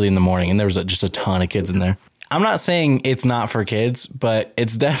 like early in the morning, and there was just a ton of kids in there. I'm not saying it's not for kids, but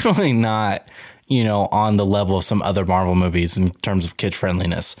it's definitely not, you know, on the level of some other Marvel movies in terms of kid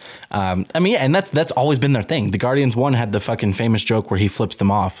friendliness. I mean, yeah, and that's always been their thing. The Guardians 1 had the fucking famous joke where he flips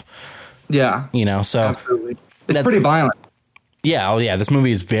them off. Yeah. You know, so. Absolutely. It's pretty violent. Yeah. Oh, yeah. This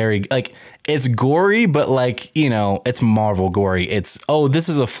movie is very, like, it's gory, but, like, you know, it's Marvel gory. It's, oh, this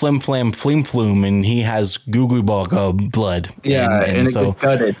is a flim flam flim flume, and he has goo goo blood. Yeah, and so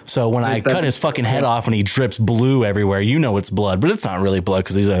gutted. So when I cut his fucking head off and he drips blue everywhere, you know it's blood, but it's not really blood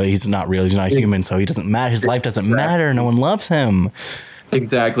because he's not real. He's not human, so he doesn't matter. His life doesn't matter. No one loves him.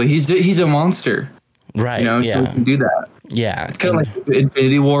 Exactly. He's a monster. Right. You know, so we can do that. Yeah. It's kind of like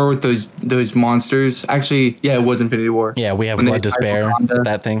Infinity War with those monsters. Actually, yeah, it was Infinity War. Yeah, we have Blood Despair,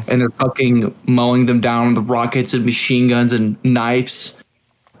 that thing. And they're fucking mowing them down with rockets and machine guns and knives.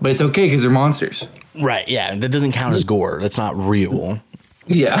 But it's okay because they're monsters. Right, yeah. That doesn't count as gore. That's not real.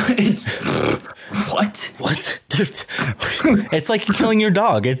 Yeah, it's what? What? It's like killing your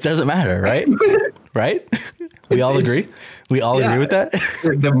dog. It doesn't matter, right? Right? We all agree. We all agree with that.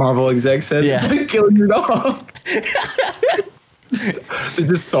 The Marvel exec says, Yeah. it's like killing your dog.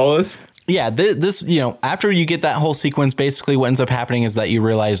 Just solace. Yeah, this, after you get that whole sequence, basically what ends up happening is that you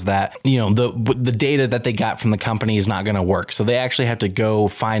realize that, the data that they got from the company is not going to work. So they actually have to go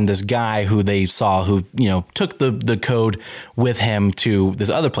find this guy who they saw who, took the code with him to this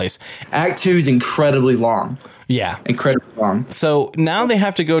other place. Act 2 is incredibly long. Yeah. Incredibly long. So now they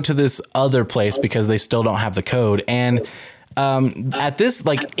have to go to this other place because they still don't have the code. And at this,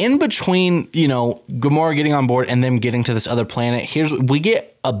 like in between, Gamora getting on board and them getting to this other planet, we get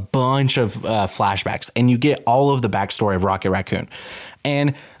a bunch of flashbacks, and you get all of the backstory of Rocket Raccoon.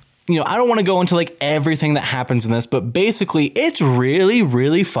 And, I don't want to go into like everything that happens in this, but basically it's really,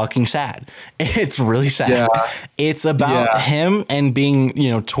 really fucking sad. It's really sad. Yeah. It's about him and being,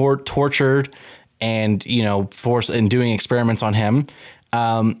 tortured and, forced and doing experiments on him.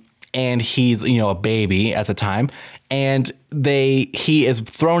 And he's, a baby at the time. And he is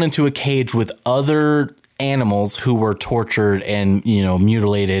thrown into a cage with other animals who were tortured and,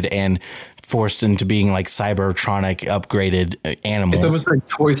 mutilated and forced into being like cybertronic upgraded animals. It's almost like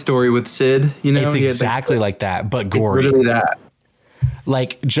Toy Story with Sid, It's exactly like that, but gory. It's literally that.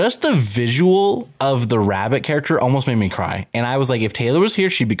 Like just the visual of the rabbit character almost made me cry. And I was like, if Taylor was here,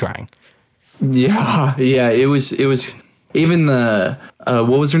 she'd be crying. Yeah. It was even the, what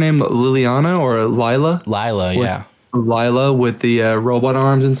was her name? Liliana or Lila? Yeah. Lila with the robot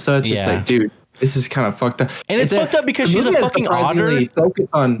arms and such. Yeah. It's like, dude, this is kind of fucked up. And it's fucked up because she's a fucking otter.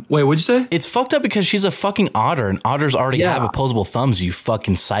 Wait, what'd you say? It's fucked up because she's a fucking otter, and otters already have opposable thumbs, you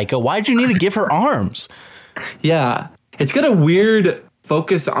fucking psycho. Why'd you need to give her arms? Yeah. It's got a weird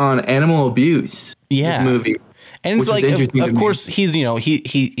focus on animal abuse. Yeah. This movie. And it's like, of course, he's,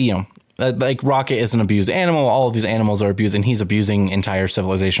 like Rocket is an abused animal. All of these animals are abused, and he's abusing entire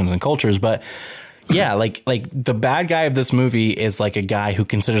civilizations and cultures. But yeah, like the bad guy of this movie is like a guy who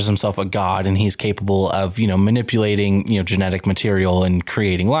considers himself a god, and he's capable of, manipulating, genetic material and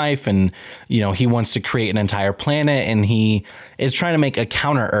creating life. And, he wants to create an entire planet, and he is trying to make a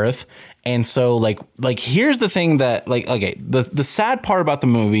counter Earth. And so like here's the thing that the sad part about the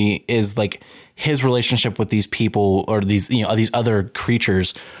movie is like his relationship with these people or these other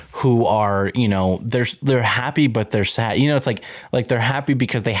creatures who are, they're happy, but they're sad. It's like they're happy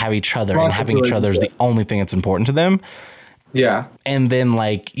because they have each other, and having each other is the only thing that's important to them. Yeah. And then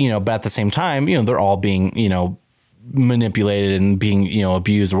but at the same time, they're all being, manipulated and being,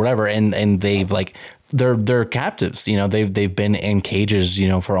 abused or whatever. And they've they're captives, they've been in cages,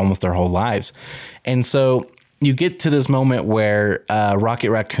 for almost their whole lives. And so you get to this moment where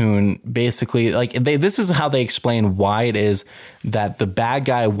Rocket Raccoon basically this is how they explain why it is that the bad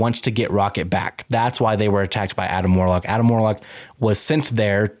guy wants to get Rocket back. That's why they were attacked by Adam Warlock. Adam Warlock was sent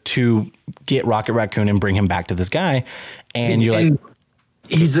there to get Rocket Raccoon and bring him back to this guy. And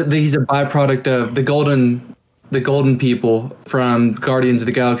he's a byproduct of the golden people from Guardians of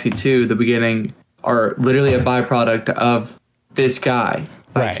the Galaxy 2, the beginning, are literally a byproduct of this guy.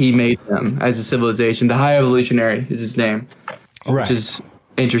 Like he made them as a civilization. The High Evolutionary is his name, which is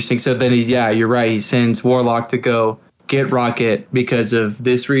interesting. So then you're right. He sends Warlock to go get Rocket because of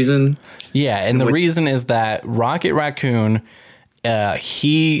this reason. Yeah, and the reason is that Rocket Raccoon,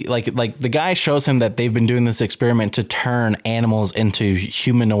 he the guy shows him that they've been doing this experiment to turn animals into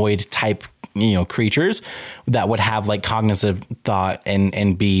humanoid type creatures that would have like cognitive thought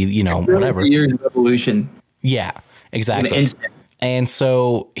and be whatever years of evolution. Yeah, exactly. And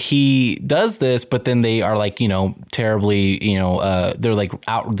so he does this, but then they are terribly, they're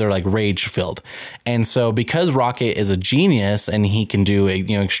like rage filled. And so because Rocket is a genius and he can do,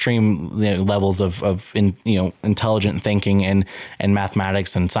 extreme levels of intelligent thinking and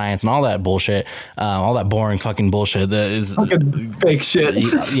mathematics and science and all that bullshit, all that boring fucking bullshit that is fucking fake shit.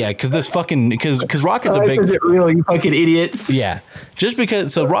 Yeah. Cause Rocket's a big, is it real, you fucking idiots. Yeah. Just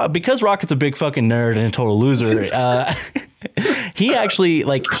because Rocket's a big fucking nerd and a total loser, he actually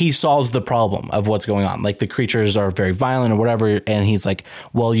he solves the problem of what's going on. Like the creatures are very violent or whatever. And he's like,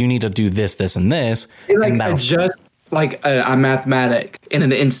 well, you need to do this, this, and this. Just like a mathematic in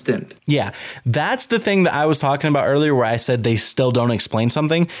an instant. Yeah. That's the thing that I was talking about earlier where I said they still don't explain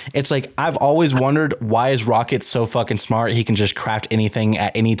something. It's like, I've always wondered, why is Rocket so fucking smart? He can just craft anything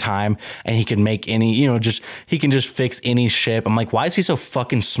at any time and he can make any, he can just fix any ship. I'm like, why is he so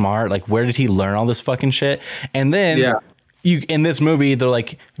fucking smart? Like, where did he learn all this fucking shit? And then in this movie, they're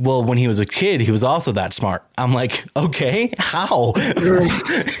like, well, when he was a kid, he was also that smart. I'm like, okay, how?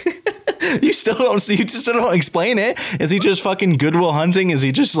 You still don't see. You just don't explain it. Is he just fucking Goodwill Hunting? Is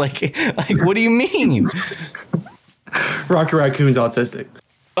he just like what do you mean? Rocket Raccoon's autistic.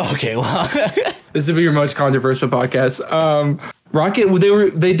 Okay, well, This would be your most controversial podcast.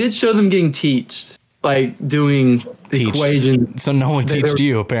 Rocket, they did show them getting teached, like doing the equation. So no one teached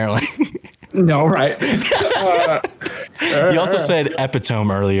you apparently. No, right? You also said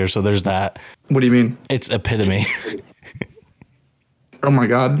epitome earlier, so there's that. What do you mean? It's epitome. Oh my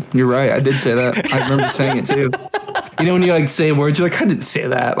God, you're right. I did say that. I remember saying it too. You know when you like say words, you're like, I didn't say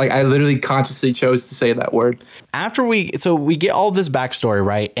that. Like I literally consciously chose to say that word. After we get all this backstory,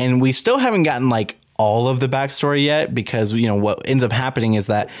 right? And we still haven't gotten like all of the backstory yet, because what ends up happening is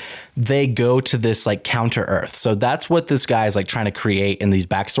that they go to this like counter Earth. So that's what this guy is like trying to create in these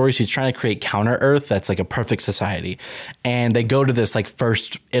backstories. He's trying to create counter Earth that's like a perfect society. And they go to this like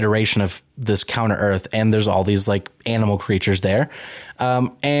first iteration of this counter Earth, and there's all these like animal creatures there.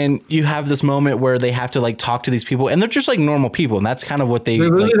 And you have this moment where they have to like talk to these people, and they're just like normal people. And that's kind of what they're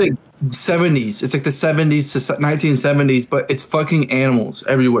really like 70s. It's like the 70s to 1970s, but it's fucking animals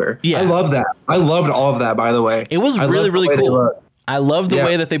everywhere. Yeah. I love that. I loved all of that, by the way. It was really cool. I love the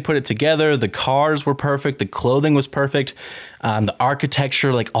way that they put it together. The cars were perfect. The clothing was perfect. The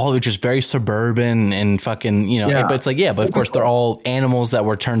architecture, like all just very suburban and fucking, but it's like, but of course they're all animals that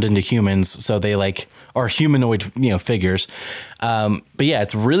were turned into humans. So they like are humanoid, figures. But yeah,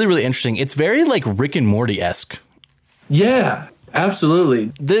 it's really, really interesting. It's very like Rick and Morty-esque. Yeah,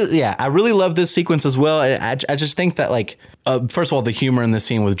 absolutely. I really love this sequence as well. I just think that like, first of all, the humor in the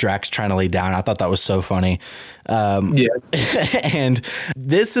scene with Drax trying to lay down, I thought that was so funny. And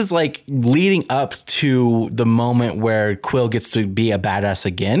this is like leading up to the moment where Quill gets to be a badass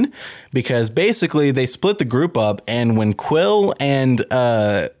again, because basically they split the group up, and when Quill and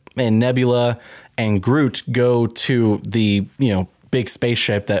Nebula and Groot go to the big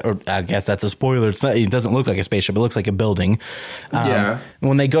spaceship or I guess that's a spoiler. It doesn't look like a spaceship. It looks like a building.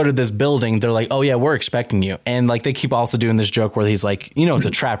 When they go to this building, they're like, oh yeah, we're expecting you. And like, they keep also doing this joke where he's like, it's a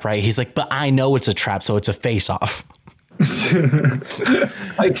trap, right? He's like, but I know it's a trap. So it's a face off.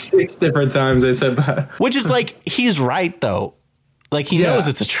 Like 6 different times they said that. Which is like, he's right though. Like he knows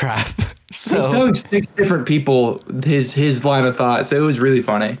it's a trap. So he's 6 different people, his line of thought. So it was really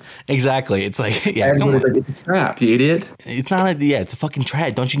funny. Exactly. It's like, come on. Like, it's a trap, you idiot. It's not it's a fucking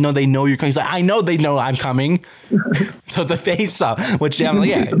trap. Don't you know they know you're coming? He's like, I know they know I'm coming. So it's a face off, which I'm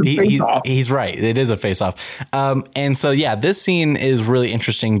like, he's right. It is a face off. And so, this scene is really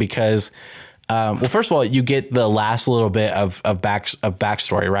interesting because, well, first of all, you get the last little bit of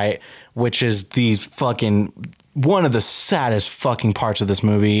backstory, right? Which is these fucking one of the saddest fucking parts of this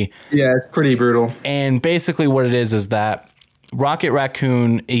movie. Yeah, it's pretty brutal. And basically what it is that Rocket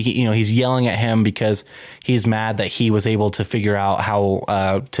Raccoon, he's yelling at him because he's mad that he was able to figure out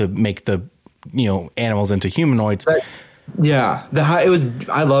how to make the, animals into humanoids. I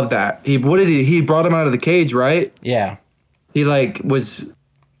love that. He brought him out of the cage, right? Yeah. He like was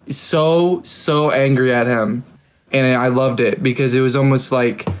so angry at him. And I loved it because it was almost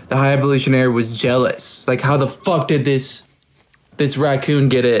like the High Evolutionary was jealous. Like, how the fuck did this raccoon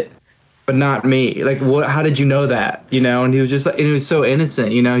get it, but not me? Like, what? How did you know that? And he was just like, and he was so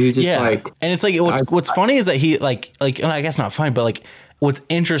innocent. He was just like, and it's like what's funny is that he like, and I guess not funny, but like what's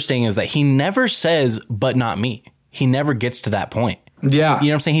interesting is that he never says, but not me. He never gets to that point. Yeah. You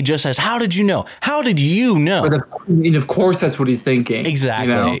know what I'm saying? He just says, how did you know? How did you know? And of course, that's what he's thinking.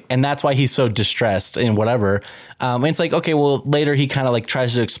 Exactly. And that's why he's so distressed and whatever. And it's like, okay, well, later he kind of like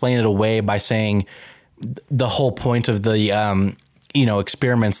tries to explain it away by saying the whole point of the,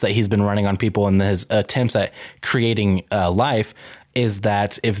 experiments that he's been running on people and his attempts at creating life is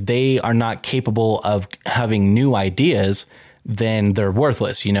that if they are not capable of having new ideas, then they're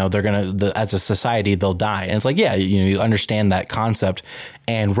worthless. They're going to, as a society, they'll die. And it's like, you understand that concept.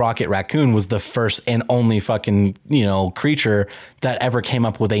 And Rocket Raccoon was the first and only fucking, creature that ever came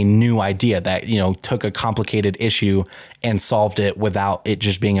up with a new idea that, took a complicated issue and solved it without it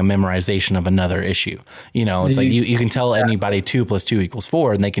just being a memorization of another issue. It's like you can tell anybody 2 + 2 =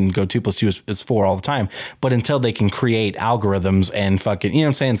 4 and they can go 2 + 2 is 4 all the time. But until they can create algorithms and fucking, what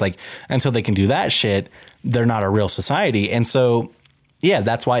I'm saying? It's like, until they can do that shit, they're not a real society. And so,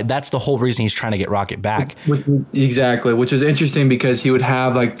 that's the whole reason he's trying to get Rocket back. Exactly. Which is interesting because he would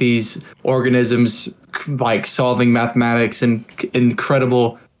have like these organisms like solving mathematics and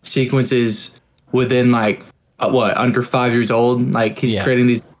incredible sequences within like, under 5 years old. Like he's creating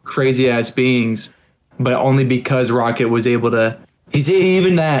these crazy ass beings, but only because Rocket was able to He's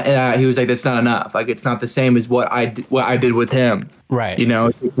even that he was like, that's not enough. Like, it's not the same as what I did with him. Right. You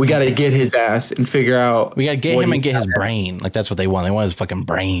know, we got to get his ass and figure out. We got to get him and get his brain. Like, that's what they want. They want his fucking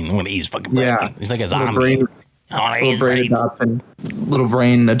brain. They want to eat his fucking brain. Yeah. He's like a zombie. Little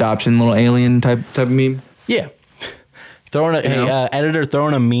brain adoption, little alien type of meme. Yeah. Editor,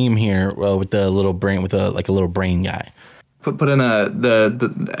 throwing a meme here with the little brain, with a little brain guy. Put in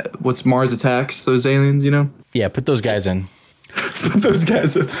the what's Mars Attacks, those aliens, you know? Yeah, put those guys in. Put those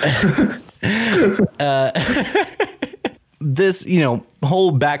guys in. This,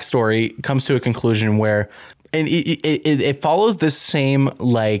 whole backstory comes to a conclusion where, and it follows this same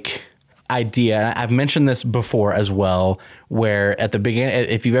idea. I've mentioned this before as well, where at the beginning,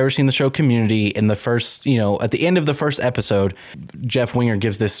 if you've ever seen the show Community, in the first, at the end of the first episode, Jeff Winger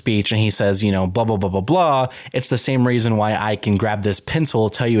gives this speech and he says, blah, blah, blah, blah, blah. It's the same reason why I can grab this pencil,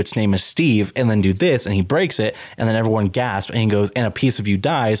 tell you its name is Steve, and then do this, and he breaks it, and then everyone gasps, and he goes, and a piece of you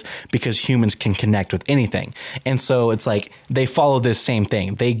dies, because humans can connect with anything. And so it's like they follow this same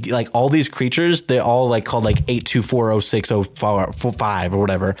thing. They all these creatures, they're all called 8240605 or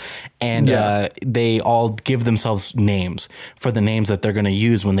whatever. And they all give themselves names for the names that they're going to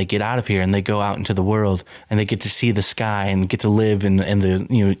use when they get out of here and they go out into the world and they get to see the sky and get to live in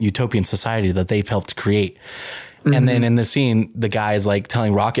the utopian society that they've helped create. Mm-hmm. And then in the scene, the guy is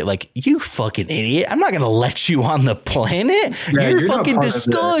telling Rocket, you fucking idiot, I'm not going to let you on the planet. Yeah, you're fucking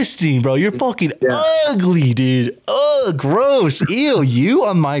disgusting, bro. You're fucking ugly, dude. Ugh, gross. Ew, you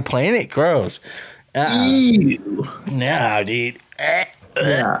on my planet? Gross. Ew. No, dude.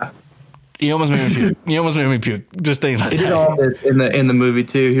 Yeah. You almost made me puke. Just thinking about that. He did all this in the movie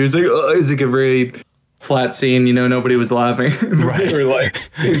too. He was like, oh, it's a really flat scene. Nobody was laughing. Right. They were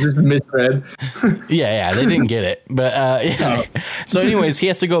it was just misread. Yeah, they didn't get it. But yeah. So, anyways, he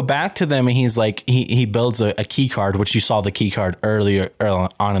has to go back to them, and he's he builds a key card, which you saw the key card early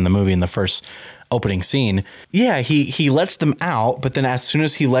on in the movie in the first opening scene. Yeah, he lets them out, but then as soon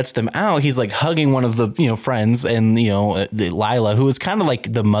as he lets them out, he's hugging one of the friends, and Lila, who is kind of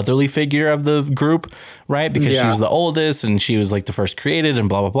the motherly figure of the group, right? Because she was the oldest and she was the first created and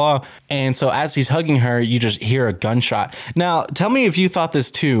blah blah blah. And so as he's hugging her, you just hear a gunshot. Now, tell me if you thought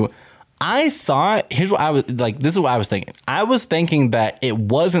this too. I thought, here's what I was this is what I was thinking. I was thinking that it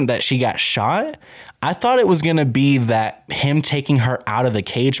wasn't that she got shot. I thought it was going to be that him taking her out of the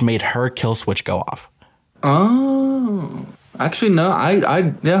cage made her kill switch go off. Oh, actually, no. I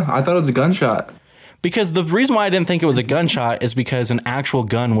thought it was a gunshot. Because the reason why I didn't think it was a gunshot is because an actual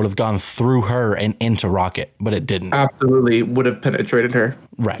gun would have gone through her and into Rocket, but it didn't. Absolutely would have penetrated her.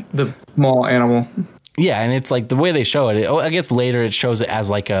 Right. The small animal. Yeah, and it's the way they show it. I guess later it shows it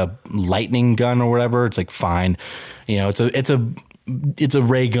as a lightning gun or whatever. It's fine. It's a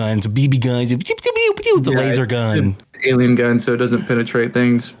ray gun. It's a BB gun. It's a laser gun. Alien gun, so it doesn't penetrate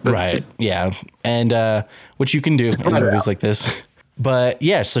things. But. Right. Yeah. And which you can do in movies like this. But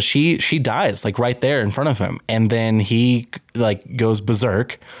yeah, so she dies right there in front of him, and then he goes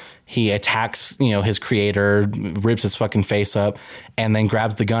berserk. He attacks, his creator, rips his fucking face up, and then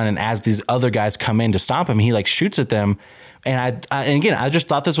grabs the gun. And as these other guys come in to stop him, he shoots at them. And I just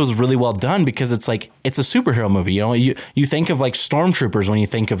thought this was really well done, because it's it's a superhero movie. You think of stormtroopers when you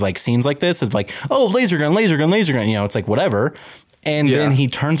think of scenes like this. It's oh, laser gun. It's whatever. And then he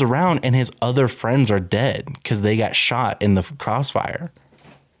turns around and his other friends are dead because they got shot in the crossfire.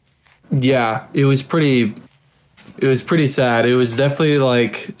 Yeah, it was pretty sad. It was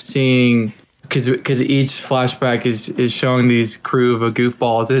definitely seeing, because each flashback is showing these crew of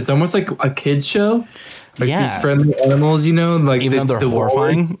goofballs. It's almost like a kid's show. These friendly animals, even though they're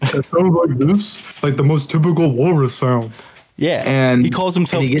horrifying. It sounds like this, the most typical walrus sound. Yeah, and he calls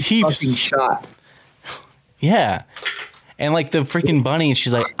himself Teefs. Fucking shot. Yeah, and the freaking bunny,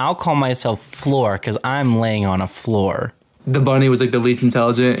 she's I'll call myself Floor because I'm laying on a floor. The bunny was the least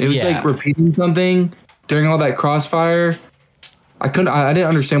intelligent. It was repeating something during all that crossfire. I didn't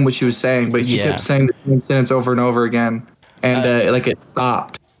understand what she was saying, but she kept saying the same sentence over and over again, and it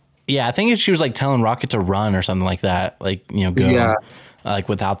stopped. Yeah, I think she was telling Rocket to run or something like that, go. Yeah.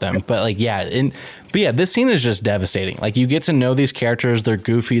 Without them. But this scene is just devastating. You get to know these characters. They're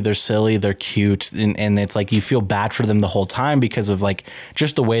goofy, they're silly, they're cute. And it's you feel bad for them the whole time because of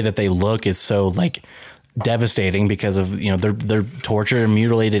just the way that they look is so devastating because of, they're tortured and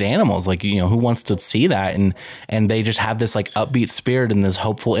mutilated animals. Like, who wants to see that? And they just have this like upbeat spirit and this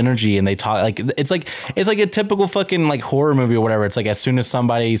hopeful energy, and they talk like it's like a typical fucking like horror movie or whatever. It's like as soon as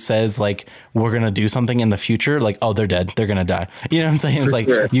somebody says like we're gonna do something in the future, like, oh, they're dead, they're gonna die. You know what I'm saying? It's like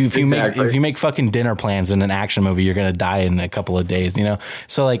if you make fucking dinner plans in an action movie, you're gonna die in a couple of days.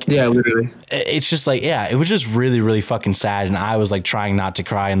 So like, yeah, literally, it's just like, yeah, it was just really, really fucking sad, and I was like trying not to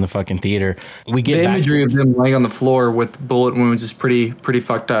cry in the fucking theater. We get the imagery of them laying on the floor with bullet wounds is pretty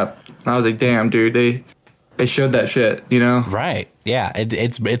fucked up. I was like, damn, dude, they showed that shit, Right. Yeah.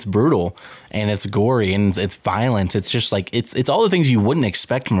 It's brutal, and it's gory, and it's violent. It's just like, it's all the things you wouldn't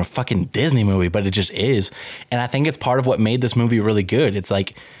expect from a fucking Disney movie, but it just is. And I think it's part of what made this movie really good. It's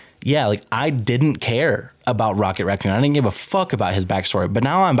like, yeah, like I didn't care about Rocket Raccoon. I didn't give a fuck about his backstory, but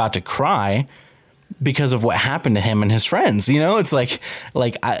now I'm about to cry because of what happened to him and his friends. It's like I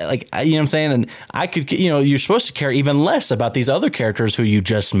you know what I'm saying? And I could, you're supposed to care even less about these other characters who you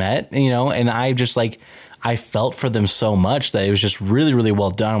just met, and I just like, I felt for them so much that it was just really, really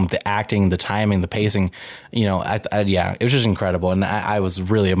well done with the acting, the timing, the pacing. Yeah, it was just incredible. And I was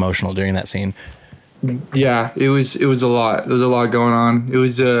really emotional during that scene. Yeah, it was a lot. There was a lot going on.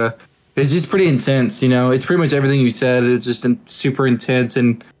 It's just pretty intense. It's pretty much everything you said. It was just super intense.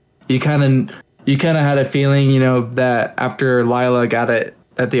 And you kind of had a feeling, that after Lila got it,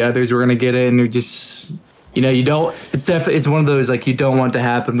 that the others were going to get it. And you're just, you don't, it's one of those, like, you don't want to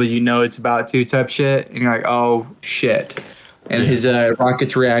happen, but it's about to type shit. And you're like, oh shit. And his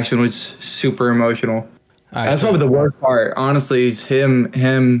Rocket's reaction was super emotional. That's probably the worst part, honestly, is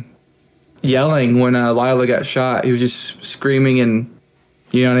him yelling when Lila got shot. He was just screaming, and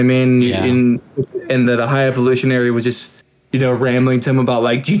you know what I mean? Yeah. And the High Evolutionary was just, rambling to him about,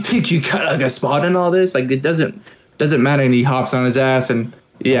 like, do you think you got like a spot in all this? Like, it doesn't matter. And he hops on his ass, and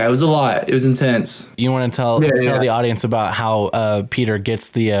yeah, it was a lot. It was intense. You want to tell the audience about how Peter gets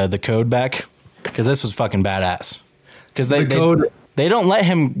the code back? Because this was fucking badass. Because they don't let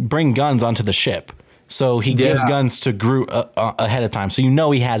him bring guns onto the ship. So he gives guns to Groot ahead of time. So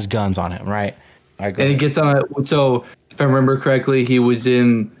he has guns on him, right? And he gets on it. So if I remember correctly, he was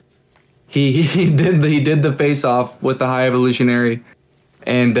in. He did the face off with the High Evolutionary,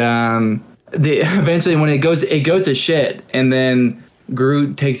 and eventually when it goes to shit, and then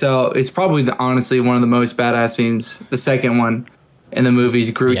Groot takes out. It's probably honestly one of the most badass scenes. The second one in the movies,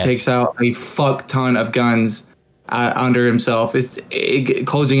 Groot takes out a fuck ton of guns under himself. It's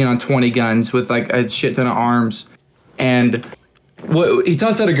closing in on 20 guns with like a shit ton of arms, and he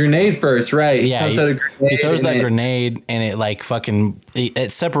tosses out a grenade first, right? Yeah, he throws that grenade, and it like fucking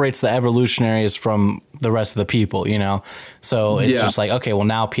it separates the evolutionaries from the rest of the people, So it's just like, okay, well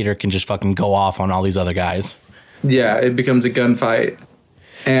now Peter can just fucking go off on all these other guys. Yeah, it becomes a gunfight.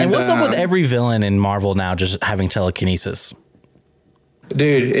 And what's up with every villain in Marvel now just having telekinesis?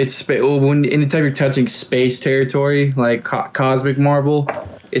 Dude, it's when anytime you're touching space territory, like cosmic Marvel,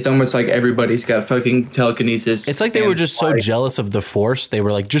 it's almost like everybody's got fucking telekinesis. It's like they were just so jealous of the Force. They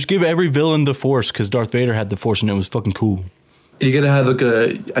were like, just give every villain the Force, because Darth Vader had the Force and it was fucking cool. You gotta have like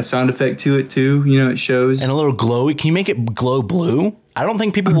a sound effect to it too. It shows. And a little glowy. Can you make it glow blue? I don't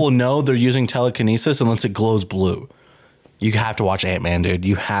think people will know they're using telekinesis unless it glows blue. You have to watch Ant-Man, dude.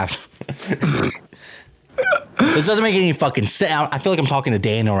 You have to. This doesn't make any fucking sense. I feel like I'm talking to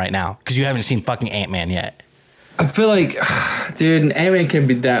Daniel right now because you haven't seen fucking Ant-Man yet. I feel like, dude, Ant-Man can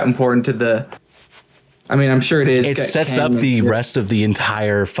be that important to the. I mean, I'm sure it is. It sets up the rest of the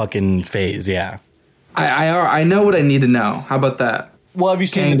entire fucking phase. Yeah. I know what I need to know. How about that? Well, have you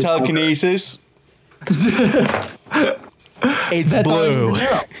seen the telekinesis? It's That's blue.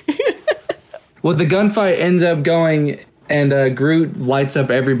 Well, the gunfight ends up going, and Groot lights up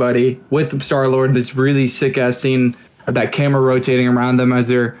everybody with Star-Lord. This really sick ass scene of that camera rotating around them as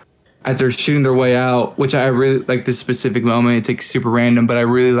they're shooting their way out, which I really like. This specific moment, it takes super random, but I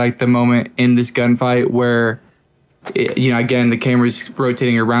really like the moment in this gunfight where, again, the camera's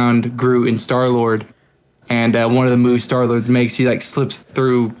rotating around Groot and Star-Lord, and one of the moves Star-Lord makes, he like slips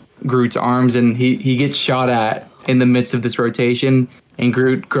through Groot's arms, and he gets shot at in the midst of this rotation, and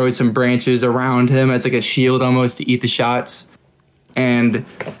Groot grows some branches around him as like a shield almost to eat the shots. And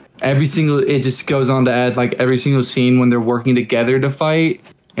it just goes on to add like every single scene when they're working together to fight,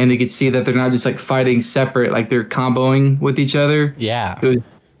 and they could see that they're not just like fighting separate, like they're comboing with each other. Yeah.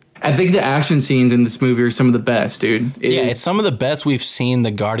 I think the action scenes in this movie are some of the best, dude. It's some of the best we've seen the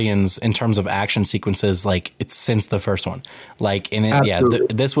Guardians in terms of action sequences. Like it's since the first one. Like,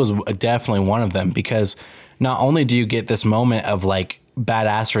 this was definitely one of them, because not only do you get this moment of like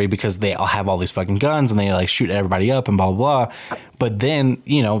badassery because they all have all these fucking guns and they like shoot everybody up and blah, blah, blah. But then,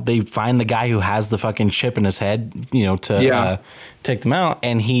 you know, they find the guy who has the fucking chip in his head, you know, to take them out.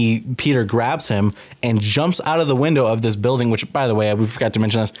 And Peter grabs him and jumps out of the window of this building, which, by the way, we forgot to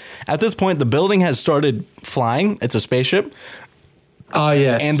mention this. At this point, the building has started flying. It's a spaceship. Oh,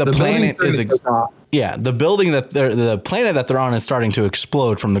 yes. And the planet is... the planet that they're on is starting to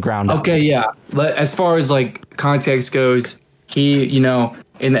explode from the ground up. Okay, yeah. As far as like context goes, he, you know,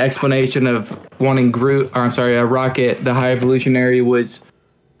 in the explanation of wanting Rocket, the High Evolutionary was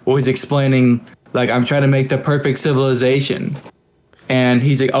explaining, like, I'm trying to make the perfect civilization. And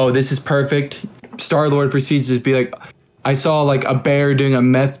he's like, oh, this is perfect. Star-Lord proceeds to be like, I saw like a bear doing a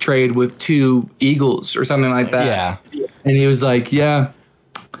meth trade with 2 eagles or something like that. Yeah. And he was like, yeah,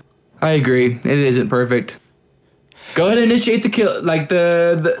 I agree. It isn't perfect. Go ahead and initiate the kill, like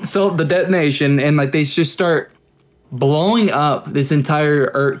the detonation, and like they just start blowing up this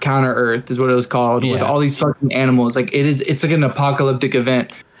entire counter Earth is what it was called, with all these fucking animals. Like it's like an apocalyptic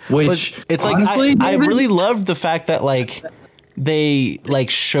event. Which but it's honestly, like I really loved the fact that like they like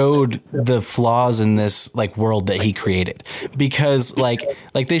showed the flaws in this like world that he created, because like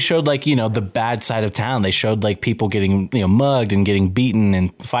they showed like, you know, the bad side of town. They showed like people getting, you know, mugged and getting beaten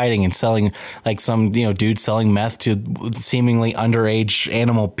and fighting and selling, like some, you know, dude selling meth to seemingly underage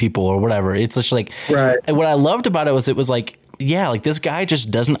animal people or whatever. It's just like, right. And what I loved about it was like, yeah, like this guy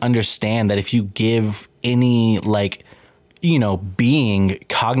just doesn't understand that if you give any like, you know, being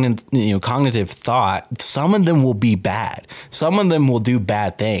cognitive thought, some of them will be bad. Some of them will do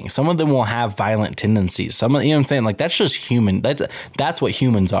bad things. Some of them will have violent tendencies. You know what I'm saying? Like that's just human. That's what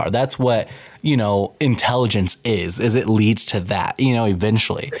humans are. That's what, you know, intelligence is it leads to that, you know,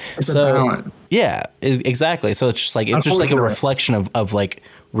 eventually. So yeah, exactly. So it's just like a reflection of like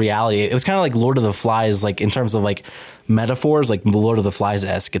reality. It was kind of like Lord of the Flies, like in terms of like metaphors, like Lord of the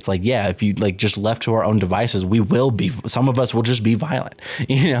Flies-esque. It's like, yeah, if you like just left to our own devices, some of us will just be violent,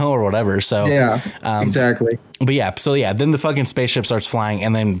 you know, or whatever. So yeah, exactly. But yeah, so yeah, then the fucking spaceship starts flying,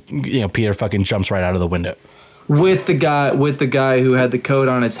 and then, you know, Peter fucking jumps right out of the window with the guy who had the code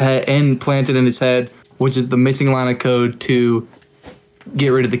on his head and planted in his head, which is the missing line of code to get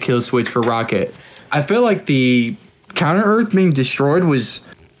rid of the kill switch for Rocket. I feel like the counter Earth being destroyed was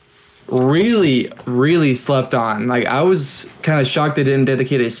really, really slept on. Like I was kind of shocked they didn't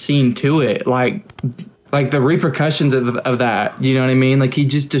dedicate a scene to it. Like the repercussions of that. You know what I mean? Like he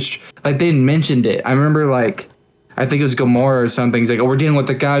just like they mentioned it. I remember like I think it was Gamora or something. He's like, oh, we're dealing with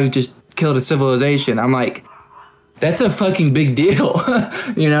the guy who just killed a civilization. I'm like, that's a fucking big deal.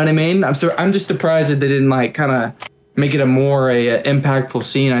 You know what I mean? I'm just surprised that they didn't like kind of make it a more impactful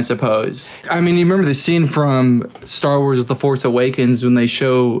scene, I suppose. I mean, you remember the scene from Star Wars: The Force Awakens when they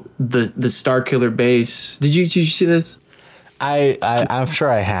show the Star Killer base. Did you see this? I'm sure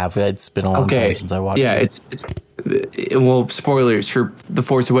I have. It's been a long time since I watched it. Yeah, well, spoilers for The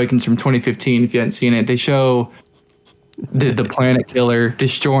Force Awakens from 2015 if you hadn't seen it. They show the planet killer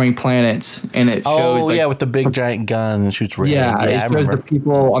destroying planets, and it shows with the big giant gun and shoots red. Yeah, it shows the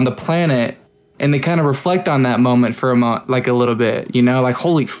people on the planet. And they kind of reflect on that moment for like a little bit, you know, like,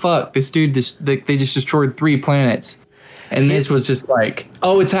 holy fuck, this dude, they just destroyed 3 planets. And this was just like,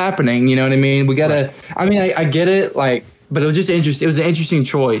 oh, it's happening. You know what I mean? We got to, I mean, I get it. Like, but it was just interesting. It was an interesting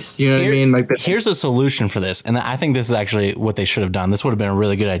choice. You know what I mean? Like, here's a solution for this. And I think this is actually what they should have done. This would have been a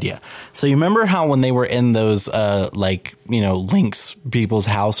really good idea. So you remember how when they were in those, like, you know, Lynx people's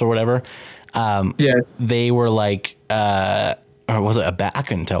house or whatever, they were like, or was it a bat? I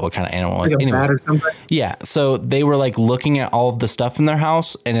couldn't tell what kind of animal it was. Like a bat or something? Yeah. So they were like looking at all of the stuff in their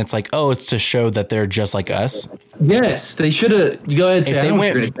house, and it's like, oh, it's to show that they're just like us. Yes, they should have. Go ahead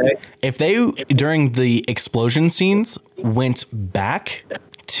and say. If they during the explosion scenes went back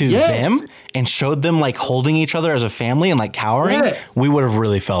to them and showed them like holding each other as a family and like cowering, we would have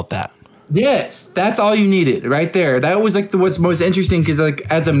really felt that. Yes, that's all you needed right there. That was like what's most interesting, because like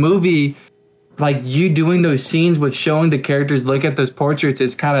as a movie, like you doing those scenes with showing the characters look at those portraits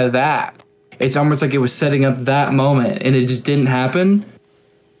is kind of that. It's almost like it was setting up that moment, and it just didn't happen,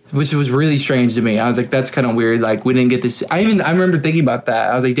 which was really strange to me. I was like, that's kind of weird. Like we didn't get this. I remember thinking about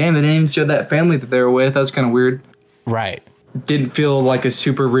that. I was like, damn, they didn't even show that family that they were with. That was kind of weird. Right. Didn't feel like a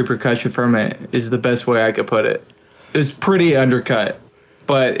super repercussion from it is the best way I could put it. It was pretty undercut,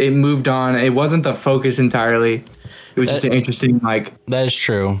 but it moved on. It wasn't the focus entirely. It was just an interesting, like... That is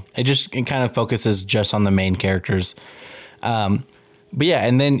true. It kind of focuses just on the main characters. But yeah,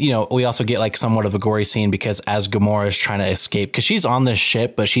 and then, you know, we also get like somewhat of a gory scene because as Gamora is trying to escape, because she's on this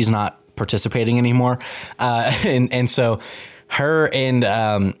ship, but she's not participating anymore. And so her and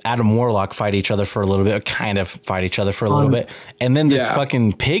Adam Warlock fight each other for a little bit, kind of fight each other for a little bit. And then this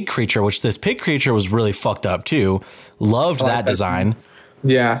fucking pig creature, which this pig creature was really fucked up too. Loved that design.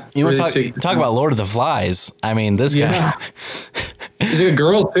 Yeah. You want to talk about Lord of the Flies. I mean, this guy. Is it a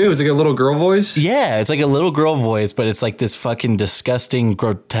girl too? Is it like a little girl voice? Yeah, it's like a little girl voice, but it's like this fucking disgusting,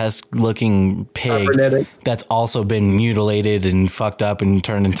 grotesque looking pig that's also been mutilated and fucked up and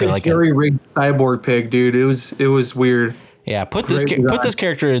turned into like a very rigged cyborg pig, dude. It was weird. Yeah, put this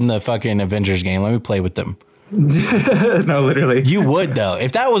character in the fucking Avengers game. Let me play with them. No, literally. You would though.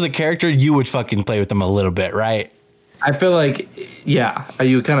 If that was a character, you would fucking play with them a little bit, right? I feel like, yeah,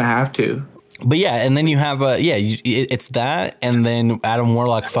 you kind of have to. But yeah, and then you have it's that, and then Adam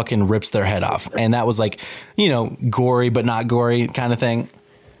Warlock fucking rips their head off, and that was like, gory but not gory kind of thing.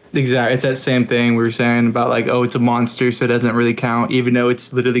 Exactly, it's that same thing we were saying about like, oh, it's a monster, so it doesn't really count, even though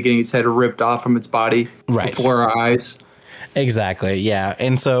it's literally getting its head ripped off from its body before our eyes. Exactly, yeah,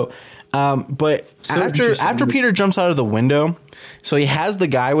 and so, but after Peter jumps out of the window. So he has the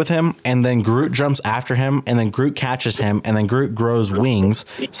guy with him, and then Groot jumps after him, and then Groot catches him, and then Groot grows wings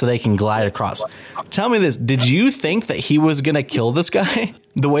so they can glide across. Tell me this. Did you think that he was going to kill this guy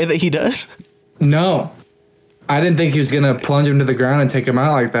the way that he does? No. I didn't think he was going to plunge him to the ground and take him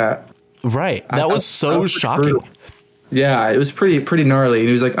out like that. Right. That was so shocking. Yeah, it was pretty gnarly. And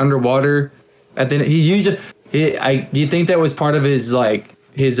he was like underwater. And then he used it. Do you think that was part of his like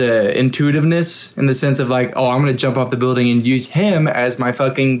his intuitiveness in the sense of like, oh, I'm going to jump off the building and use him as my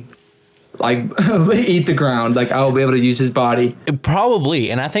fucking like eat the ground. Like I'll be able to use his body.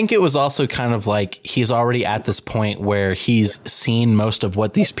 Probably. And I think it was also kind of like he's already at this point where he's seen most of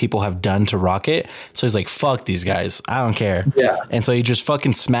what these people have done to Rocket. So he's like, fuck these guys. I don't care. Yeah. And so he just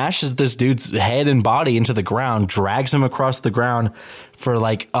fucking smashes this dude's head and body into the ground, drags him across the ground for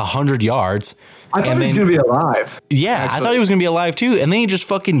like 100 yards. I thought he was going to be alive. Yeah, actually. I thought he was going to be alive too. And then he just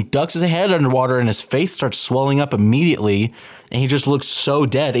fucking ducks his head underwater and his face starts swelling up immediately. And he just looks so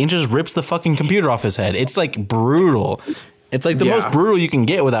dead. And he just rips the fucking computer off his head. It's like brutal. It's like the most brutal you can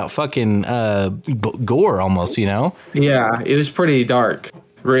get without fucking gore almost, Yeah, it was pretty dark,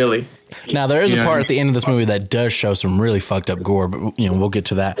 really. Now, there is a part at the end of this movie that does show some really fucked up gore, but, we'll get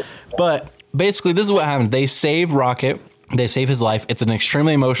to that. But basically, this is what happens. They save Rocket. They save his life. It's an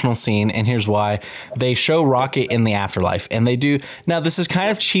extremely emotional scene, and here's why. They show Rocket in the afterlife, and they do. Now, this is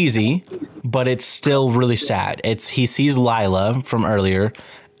kind of cheesy, but it's still really sad. He sees Lila from earlier,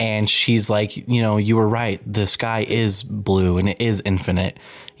 and she's like, you were right. The sky is blue, and it is infinite,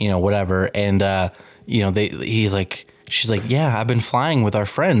 whatever. And, he's like, she's like, yeah, I've been flying with our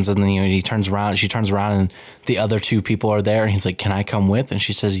friends. And then, she turns around, and the other two people are there. And he's like, can I come with? And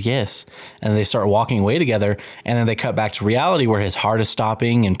she says, yes. And they start walking away together. And then they cut back to reality where his heart is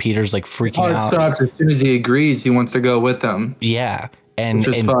stopping and Peter's like freaking out. Heart stops as soon as he agrees he wants to go with them. Yeah. And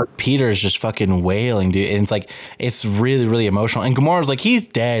Peter's just fucking wailing, dude. And it's like, it's really, really emotional. And Gamora's like, he's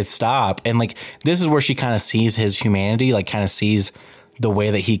dead. Stop. And like, this is where she kind of sees his humanity, like kind of sees the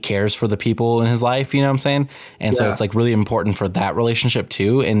way that he cares for the people in his life, you know what I'm saying? And so it's like really important for that relationship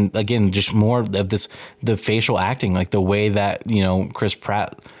too. And again, just more of the facial acting, like the way that, Chris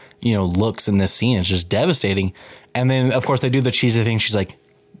Pratt, looks in this scene is just devastating. And then of course they do the cheesy thing. She's like,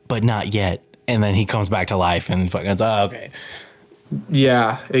 but not yet. And then he comes back to life and fucking goes, oh, okay.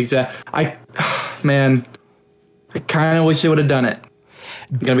 Yeah, exactly. I kind of wish they would have done it.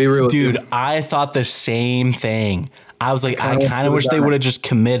 I'm gonna be real with you. Dude, I thought the same thing. I was like, I kind of wish they would have just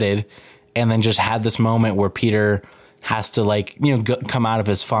committed and then just had this moment where Peter has to like, come out of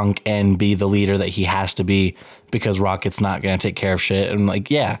his funk and be the leader that he has to be because Rocket's not going to take care of shit. And like,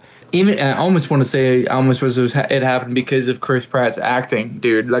 yeah. Even I almost want to say I almost wish it happened because of Chris Pratt's acting,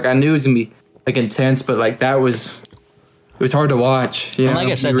 dude. Like I knew it was going to be like intense, but like it was hard to watch. And like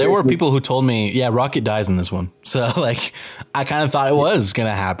I said, there were people who told me, yeah, Rocket dies in this one. So like, I kind of thought it was going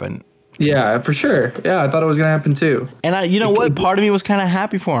to happen. Yeah, for sure. Yeah, I thought it was going to happen too. And what? Part of me was kind of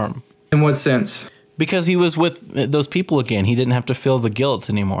happy for him. In what sense? Because he was with those people again. He didn't have to feel the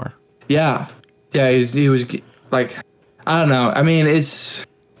guilt anymore. Yeah. Yeah, he was like, I don't know. I mean, it's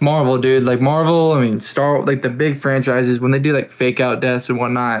Marvel, dude. Like Marvel, Star, like the big franchises, when they do like fake out deaths and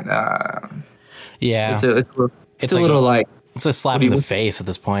whatnot. Yeah. It's a little like. It's a slap in the face at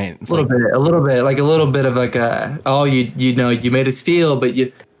this point. It's a little bit of like you made us feel, but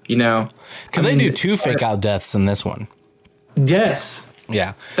you know. Because they do two fake out deaths in this one. Yes.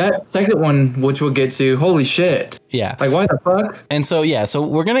 Yeah. That second one, which we'll get to, holy shit. Yeah. Like, why the fuck? And so, so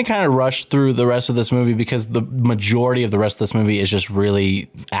we're going to kind of rush through the rest of this movie because the majority of the rest of this movie is just really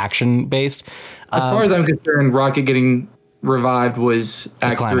action-based. As far as I'm concerned, Rocket getting revived was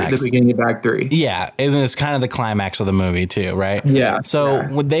the beginning of Act 3. Yeah, it was kind of the climax of the movie too, right? Yeah. So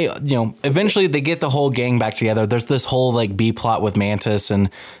when they, eventually they get the whole gang back together. There's this whole like B plot with Mantis and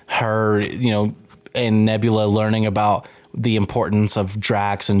her, and Nebula learning about the importance of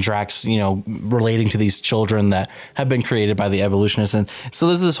Drax and Drax, relating to these children that have been created by the evolutionists. And so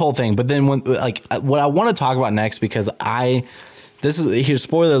there's this whole thing. But then when what I want to talk about next, because here's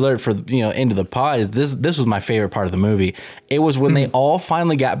spoiler alert for into the pod, is this was my favorite part of the movie. It was when they all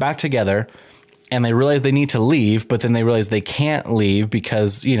finally got back together and they realized they need to leave, but then they realize they can't leave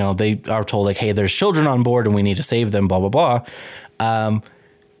because they are told like, hey, there's children on board and we need to save them, blah blah blah.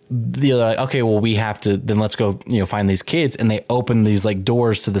 They're like, okay, well, we have to, then let's go, find these kids. And they open these like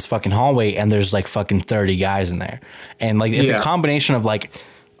doors to this fucking hallway and there's like fucking 30 guys in there. And like, it's a combination of like,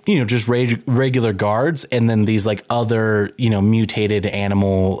 just regular guards and then these like other, mutated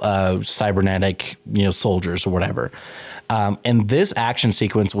animal, cybernetic, soldiers or whatever. And this action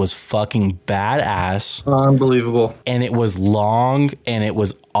sequence was fucking badass. Unbelievable. And it was long and it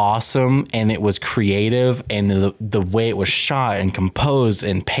was awesome and it was creative and the way it was shot and composed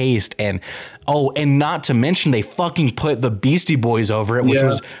and paced and not to mention they fucking put the Beastie Boys over it, which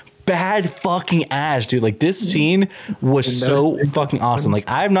was bad fucking ass, dude. Like this scene was so fucking awesome. Like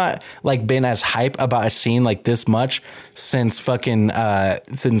I've not like been as hype about a scene like this much since fucking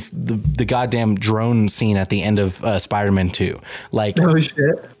since the goddamn drone scene at the end of Spider-Man 2. Like oh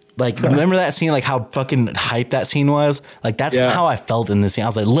shit. Like, remember that scene? Like how fucking hype that scene was? Like that's how I felt in this scene. I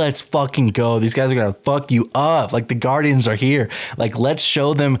was like, let's fucking go. These guys are gonna fuck you up. Like the Guardians are here. Like let's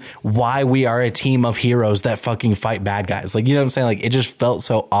show them why we are a team of heroes that fucking fight bad guys. Like, you know what I'm saying? Like it just felt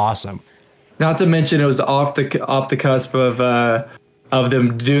so awesome. Not to mention it was off the cusp of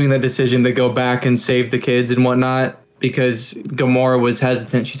them doing the decision to go back and save the kids and whatnot because Gamora was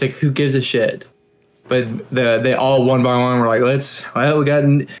hesitant. She's like, who gives a shit? But they all one by one were like,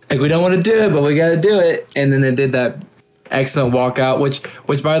 we don't want to do it, but we got to do it. And then they did that excellent walkout,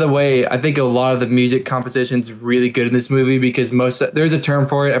 which by the way, I think a lot of the music composition is really good in this movie because there's a term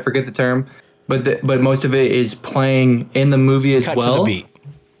for it. I forget the term, but most of it is playing in the movie as well. Cut to the beat.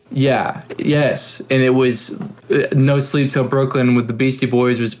 Yeah. Yes. And it was No Sleep Till Brooklyn with the Beastie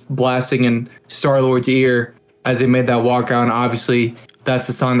Boys was blasting in Star-Lord's ear as they made that walkout. And obviously that's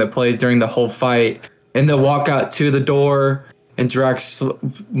the song that plays during the whole fight. And they'll walk out to the door, and Drax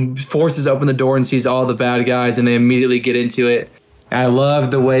forces open the door and sees all the bad guys, and they immediately get into it. And I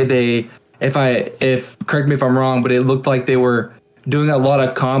love the way if correct me if I'm wrong, but it looked like they were doing a lot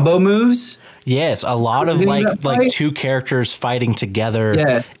of combo moves. Yes, a lot of like two characters fighting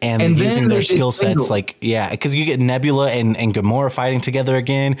together and using their skill sets. Like, because you get Nebula and Gamora fighting together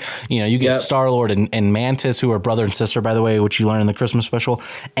again. You get Star-Lord and Mantis, who are brother and sister, by the way, which you learn in the Christmas special.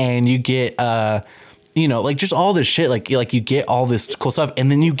 And you get like just all this shit, like you get all this cool stuff, and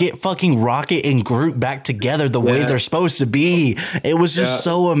then you get fucking Rocket and Groot back together the way they're supposed to be. It was just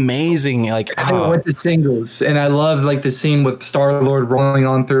so amazing. Like I went to singles, and I love like the scene with Star-Lord rolling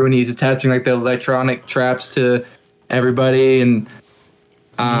on through, and he's attaching like the electronic traps to everybody, and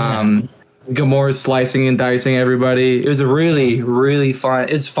Gamora's slicing and dicing everybody. It was a really, really fun.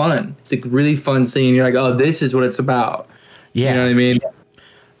 It's fun. It's a really fun scene. You're like, oh, this is what it's about. Yeah, you know what I mean.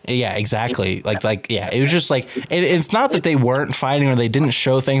 Yeah, exactly. It was just like it's not that they weren't fighting or they didn't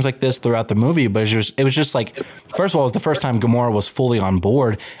show things like this throughout the movie, but it was just like, first of all, it was the first time Gamora was fully on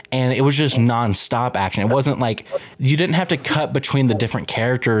board, and it was just nonstop action. It wasn't like you didn't have to cut between the different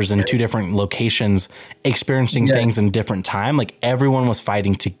characters in two different locations, experiencing things in different time. Like everyone was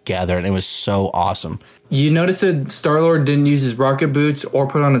fighting together, and it was so awesome. You notice that Star-Lord didn't use his rocket boots or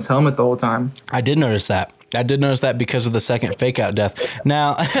put on his helmet the whole time. I did notice that. Because of the second fake out death.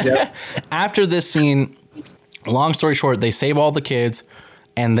 Now, after this scene, long story short, they save all the kids,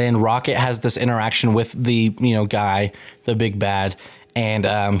 and then Rocket has this interaction with the guy, the big bad,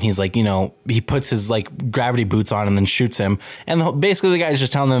 and he's like, he puts his like gravity boots on and then shoots him, and basically the guy's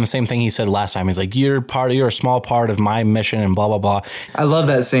just telling them the same thing he said last time. He's like, you're a small part of my mission, and blah blah blah. I love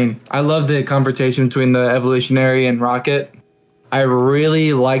that scene. I love the confrontation between the evolutionary and Rocket. I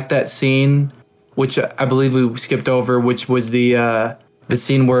really liked that scene, which I believe we skipped over, which was the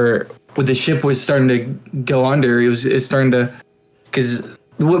scene where the ship was starting to go under. It's starting to, because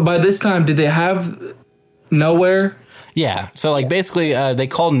by this time, did they have Nowhere? Yeah. So like basically they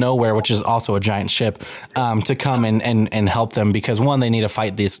called Nowhere, which is also a giant ship, to come and help them because one, they need to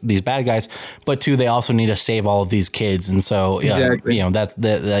fight these bad guys, but two, they also need to save all of these kids. And so, exactly. That's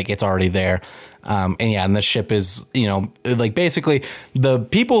like it's already there. And the ship is, like basically the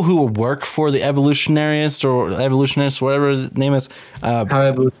people who work for the evolutionarists, whatever his name is, High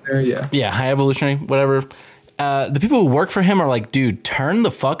Evolutionary, High Evolutionary, whatever. the people who work for him are like, dude, turn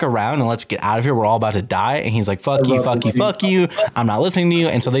the fuck around and let's get out of here. We're all about to die. And he's like, fuck you, fuck you, fuck you. I'm not listening to you.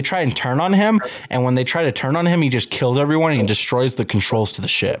 And so they try and turn on him. And when they try to turn on him, he just kills everyone and destroys the controls to the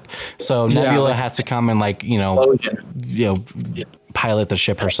ship. So Nebula has to come and like, pilot the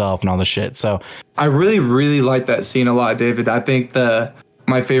ship herself and all the shit. So I really, really like that scene a lot, David. I think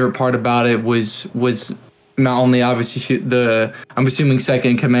my favorite part about it was not only obviously I'm assuming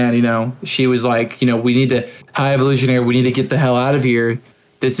second in command, she was like, we need to high evolutionary, we need to get the hell out of here.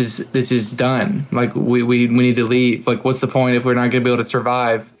 This is done. Like we need to leave. Like, what's the point if we're not gonna be able to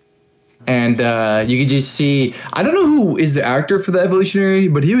survive? And you could just see, I don't know who is the actor for the evolutionary,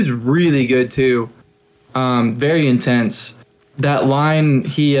 but he was really good too. Very intense. That line,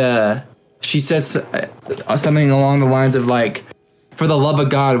 she says something along the lines of like, for the love of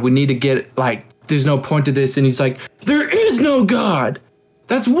God, we need to get like, there's no point to this. And he's like, there is no God.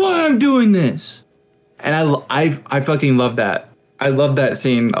 That's why I'm doing this. And I fucking love that. I love that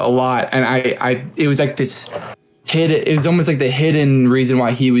scene a lot. And it was like this it was almost like the hidden reason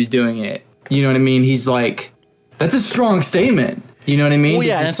why he was doing it. You know what I mean? He's like, that's a strong statement. You know what I mean? Well,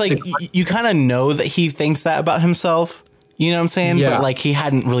 yeah. And it's like, you kind of know that he thinks that about himself. You know what I'm saying? Yeah. But like, he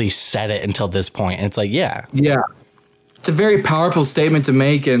hadn't really said it until this point. And it's like, yeah. Yeah. It's a very powerful statement to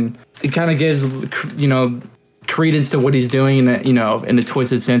make, and it kind of gives, credence to what he's doing in a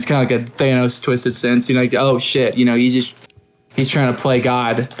twisted sense, kind of like a Thanos twisted sense. Like, oh shit, he's trying to play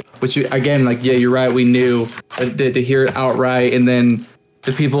God, which again, like, yeah, you're right. We knew to hear it outright, and then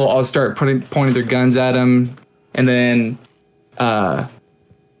the people all start pointing their guns at him, and then, are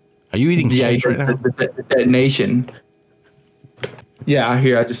you eating chips right now? The detonation. Yeah,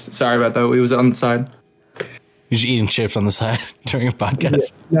 here. Sorry about that. It was on the side. You're just eating chips on the side during a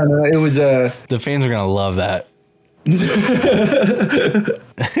podcast. Yeah, no, it was the fans are gonna love that.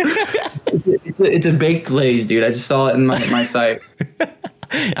 It's a baked glaze, dude. I just saw it in my sight.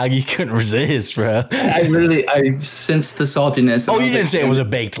 You couldn't resist, bro. I sensed the saltiness. Oh, you didn't say it was a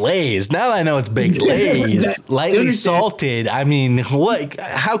baked glaze. Now that I know it's baked glaze, lightly salted. I mean, what?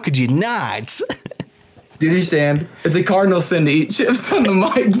 How could you not? Do you understand? It's a cardinal sin to eat chips on the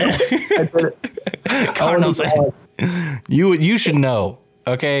mic. Cardinal sin. You should know,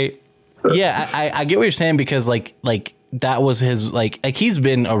 okay? Yeah, I get what you're saying, because like that was his like he's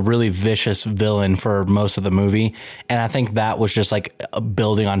been a really vicious villain for most of the movie, and I think that was just like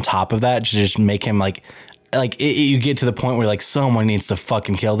building on top of that to just make him you get to the point where like someone needs to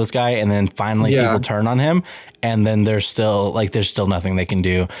fucking kill this guy, and then finally people turn on him, and then there's still nothing they can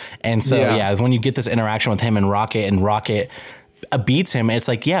do. And so when you get this interaction with him and Rocket beats him, it's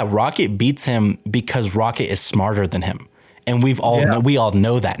like, Rocket beats him because Rocket is smarter than him. And we all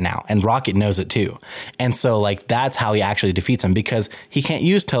know that now, and Rocket knows it too. And so like that's how he actually defeats him, because he can't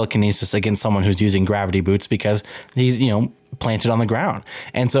use telekinesis against someone who's using gravity boots, because he's planted on the ground.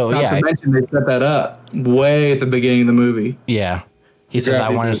 And so Not to mention, they set that up way at the beginning of the movie. Yeah, he says, I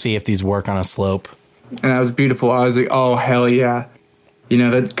want to see if these work on a slope. And that was beautiful. I was like, oh hell yeah,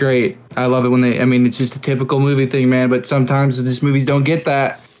 that's great. I love it when it's just a typical movie thing, man. But sometimes these movies don't get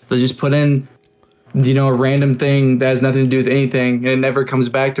that. They just put in a random thing that has nothing to do with anything, and it never comes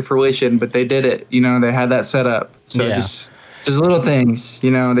back to fruition, but they did it. They had that set up. So just little things,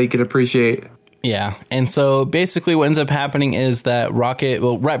 they could appreciate. Yeah. And so basically what ends up happening is that Rocket,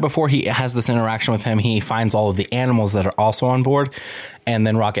 right before he has this interaction with him, he finds all of the animals that are also on board. And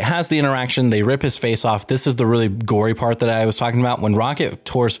then Rocket has the interaction. They rip his face off. This is the really gory part that I was talking about. When Rocket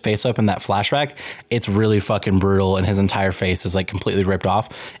tore his face up in that flashback, it's really fucking brutal, and his entire face is like completely ripped off.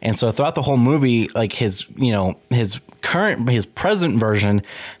 And so throughout the whole movie, like his present version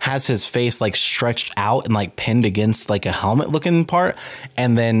has his face like stretched out and like pinned against like a helmet looking part.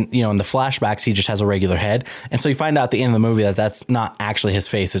 And then, in the flashbacks, he just has a regular head. And so you find out at the end of the movie that that's not actually his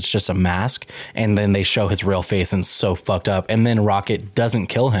face. It's just a mask. And then they show his real face, and it's so fucked up. And then Rocket doesn't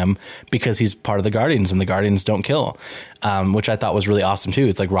kill him because he's part of the Guardians, and the Guardians don't kill, which I thought was really awesome too.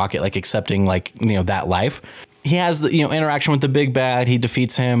 It's like Rocket like accepting that life. He has the interaction with the big bad. He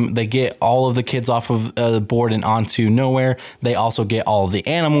defeats him. They get all of the kids off of the board and onto nowhere. They also get all of the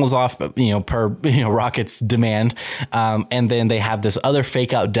animals off, per Rocket's demand. And then they have this other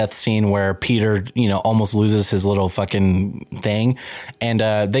fake out death scene where Peter, almost loses his little fucking thing. And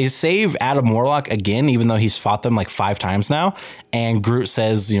they save Adam Warlock again, even though he's fought them like 5 times now. And Groot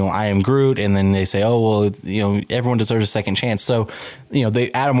says, I am Groot. And then they say, oh, well, everyone deserves a second chance. So, the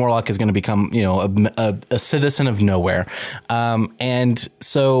Adam Warlock is going to become, a citizen of nowhere. And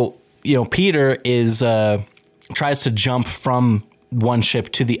so, Peter tries to jump from one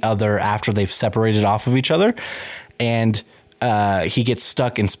ship to the other after they've separated off of each other. And he gets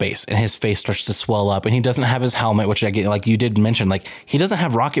stuck in space and his face starts to swell up and he doesn't have his helmet, which I get, like you did mention, like he doesn't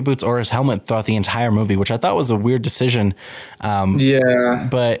have rocket boots or his helmet throughout the entire movie, which I thought was a weird decision.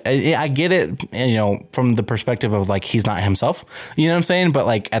 But I get it, you know, from the perspective of like, he's not himself, you know what I'm saying? But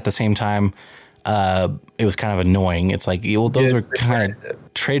like at the same time, it was kind of annoying. It's like, well, those are kind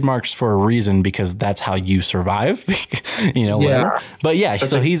of trademarks for a reason because that's how you survive, you know, whatever. But yeah, that's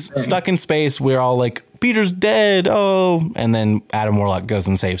so he's stuck in space. We're all like, Peter's dead. Oh, and then Adam Warlock goes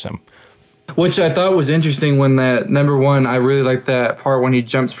and saves him. Which I thought was interesting when that, number one, I really like that part when he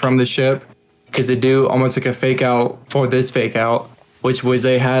jumps from the ship because they do almost like a fake out for this fake out, which was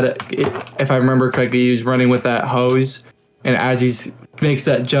they had, if I remember correctly, he was running with that hose. And as he makes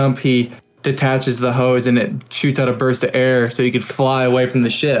that jump, he detaches the hose and it shoots out a burst of air so he could fly away from the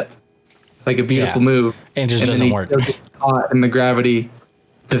ship. Like a beautiful move. And just doesn't work. Gets caught in the gravity,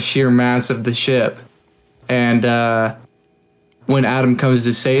 the sheer mass of the ship. And when Adam comes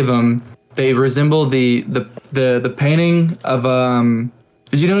to save them, they resemble the painting of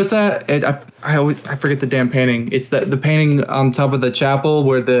did you notice that? I forget the damn painting. It's the painting on top of the chapel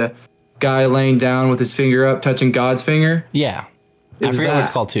where the guy laying down with his finger up touching God's finger. Yeah. I forget what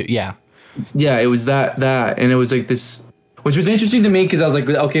it's called too. Yeah. Yeah, it was that and it was like this, which was interesting to me because I was like,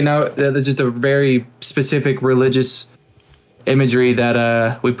 okay, now that's just a very specific religious imagery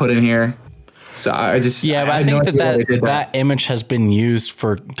that we put in here. So I just but I think that image has been used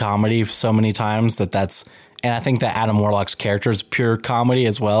for comedy so many times that's, and I think that Adam Warlock's character is pure comedy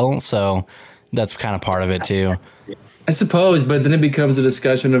as well. So that's kind of part of it too. I suppose, but then it becomes a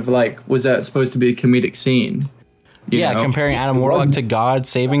discussion of like, was that supposed to be a comedic scene? You know? Comparing Adam Warlock to God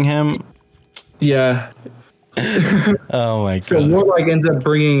saving him. Yeah. Oh my god. So Warlock ends up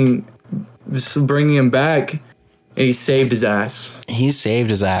bringing him back. And he saved his ass.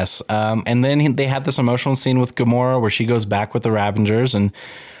 And then they have this emotional scene with Gamora where she goes back with the Ravengers and,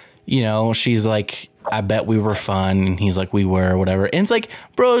 you know, she's like, I bet we were fun. And he's like, we were, whatever. And it's like,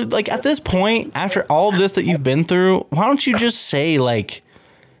 bro, like at this point, after all of this that you've been through, why don't you just say like,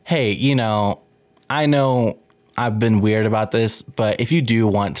 hey, you know I've been weird about this, but if you do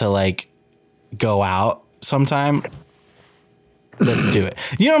want to like go out sometime, let's do it.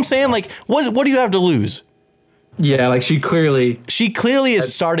 You know what I'm saying? Like, what do you have to lose? Yeah, like she clearly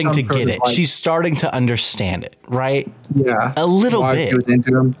is starting to get it. She's starting to understand it, right? Yeah. A little bit. She was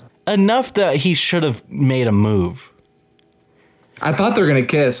into him. Enough that he should have made a move. I thought they were going to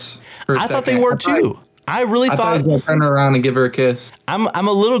kiss. I thought they were too. I really thought he was going to turn around and give her a kiss. I'm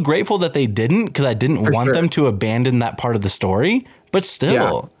a little grateful that they didn't because I didn't want them to abandon that part of the story. But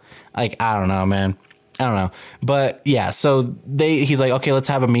still, like, I don't know, man. I don't know. But yeah, so he's like, okay, let's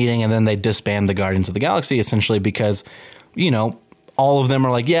have a meeting. And then they disband the Guardians of the Galaxy essentially because, you know, all of them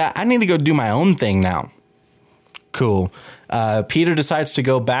are like, yeah, I need to go do my own thing now. Cool. Peter decides to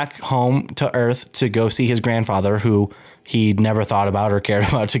go back home to Earth to go see his grandfather, who he never thought about or cared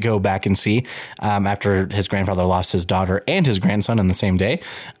about to go back and see after his grandfather lost his daughter and his grandson in the same day.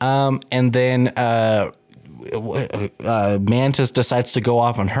 And then Mantis decides to go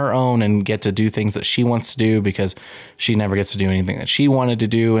off on her own and get to do things that she wants to do because she never gets to do anything that she wanted to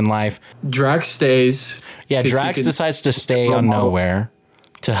do in life. Drax stays. Yeah, Drax decides to stay on Nowhere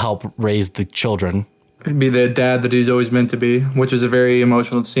to help raise the children. Be the dad that he's always meant to be, which was a very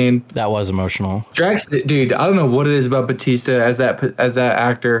emotional scene. That was emotional. Drax, dude, I don't know what it is about Batista as that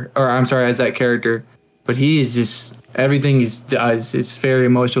actor, or I'm sorry, as that character, but he is just, everything he does is very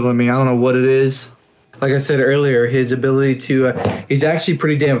emotional to me. I don't know what it is. Like I said earlier, his ability to, he's actually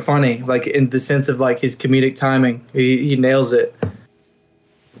pretty damn funny, like in the sense of like his comedic timing. He nails it.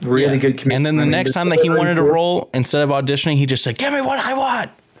 Really good comedic. And then the next time that he wanted to roll, instead of auditioning, he just said, give me what I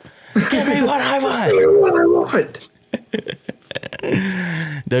want. Give me what I want. Give me what I want.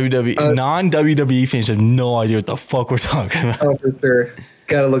 Non-WWE fans have no idea what the fuck we're talking about. Oh, for sure.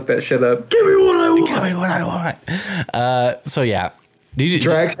 Gotta look that shit up. Give me what I want. Give me what I want. So yeah.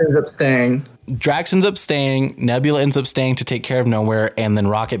 Drax ends up staying. Drax ends up staying. Nebula ends up staying to take care of Nowhere. And then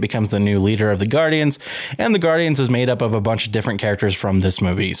Rocket becomes the new leader of the Guardians. And the Guardians is made up of a bunch of different characters from this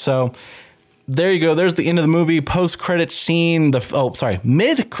movie. So there you go. There's the end of the movie. Post-credit scene.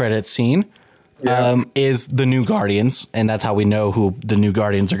 Mid-credit scene is the new Guardians. And that's how we know who the new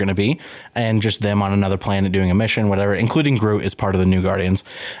Guardians are going to be. And just them on another planet doing a mission, whatever. Including Groot is part of the new Guardians.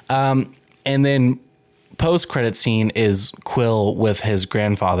 And then post-credit scene is Quill with his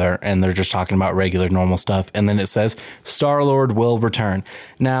grandfather. And they're just talking about regular, normal stuff. And then it says, Star-Lord will return.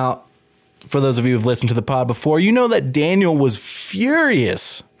 Now, for those of you who've listened to the pod before, you know that Daniel was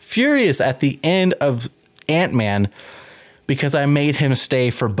furious at the end of Ant-Man because I made him stay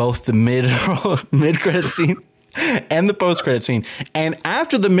for both the mid-credit scene and the post-credit scene. And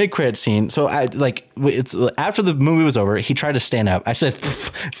after the mid-credit scene, so it's after the movie was over, he tried to stand up. I said,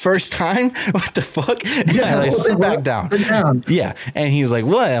 first time? What the fuck? Yeah, I sit back down. Sit down. Yeah. And he's like,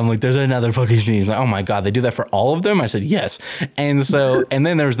 what? I'm like, there's another fucking scene. He's like, oh my God, they do that for all of them? I said, yes. And so, and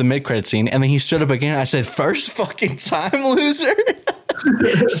then there was the mid-credit scene, and then he stood up again. I said, first fucking time, loser?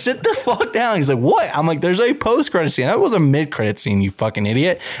 Sit the fuck down. He's like, what? I'm like, there's a post-credit scene. That was a mid-credit scene, you fucking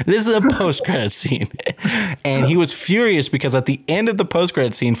idiot. This is a post-credit scene. And he was furious because at the end of the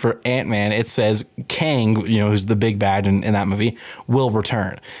post-credit scene for Ant-Man, it says Kang, who's the big bad in that movie, will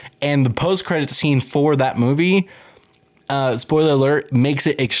return. And the post-credit scene for that movie, spoiler alert, makes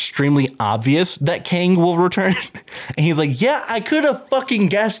it extremely obvious that Kang will return. And he's like, yeah, I could have fucking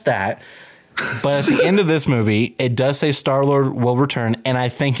guessed that. But at the end of this movie, it does say Star-Lord will return, and I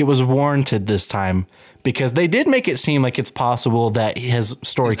think it was warranted this time because they did make it seem like it's possible that his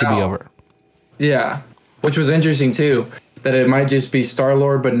story could be over. Yeah, which was interesting too, that it might just be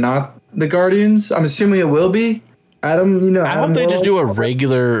Star-Lord but not the Guardians. I'm assuming it will be. Adam, I hope they just do a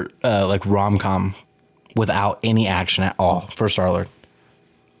regular like rom-com without any action at all for Star-Lord.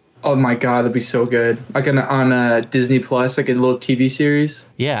 Oh my God, that'd be so good. Like on Disney Plus, like a little TV series.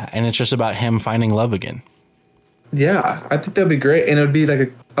 Yeah, and it's just about him finding love again. Yeah, I think that'd be great. And it would be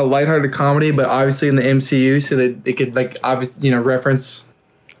like a lighthearted comedy, but obviously in the MCU, so that they could like obviously, reference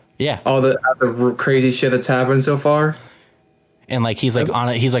all the crazy shit that's happened so far. And like he's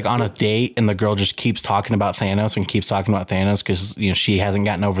on a date, and the girl just keeps talking about Thanos because she hasn't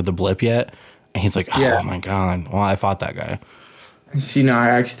gotten over the blip yet. And he's like, oh my God, well, I fought that guy. I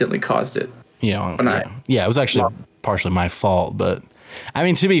accidentally caused it. It was actually partially my fault, but I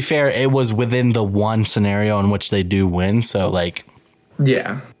mean, to be fair, it was within the one scenario in which they do win. So like,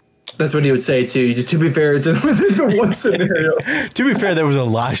 yeah, that's what he would say too. To be fair, it's within the one scenario. To be fair, there was a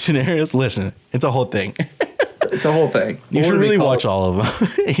lot of scenarios. Listen, it's a whole thing. It's a whole thing. You should really watch all of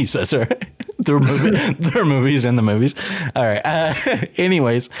them. He says, right? There are movies in the movies. All right.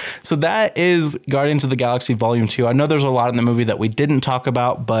 Anyways, so that is Guardians of the Galaxy Volume 2. I know there's a lot in the movie that we didn't talk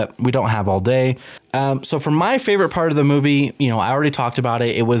about, but we don't have all day. So for my favorite part of the movie, I already talked about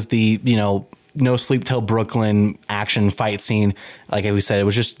it. It was the, No Sleep Till Brooklyn action fight scene. Like we said, it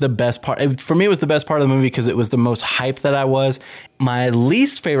was just the best part. For me, it was the best part of the movie because it was the most hype that I was. My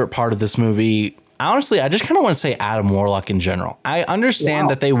least favorite part of this movie, honestly, I just kind of want to say Adam Warlock in general. I understand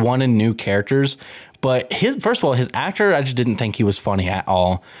that they wanted new characters, but first of all, his actor, I just didn't think he was funny at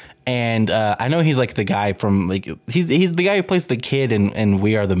all. And I know he's like the guy from he's the guy who plays the kid in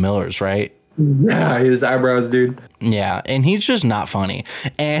We Are the Millers, right? Yeah, his eyebrows, dude. Yeah, and he's just not funny.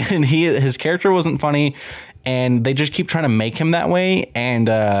 And his character wasn't funny. And they just keep trying to make him that way. And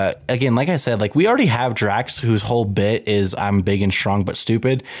again, like I said, we already have Drax, whose whole bit is I'm big and strong but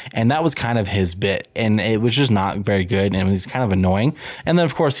stupid. And that was kind of his bit. And it was just not very good. And it was kind of annoying. And then,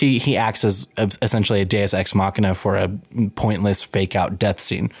 of course, he acts as essentially a Deus Ex Machina for a pointless fake out death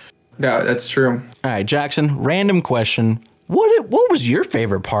scene. Yeah, that's true. All right, Jackson, random question. What was your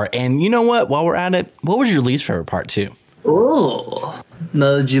favorite part? And you know what? While we're at it, what was your least favorite part too? Oh,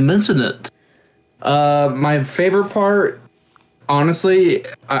 now that you mention it. My favorite part, honestly,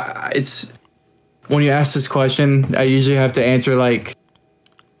 it's when you ask this question, I usually have to answer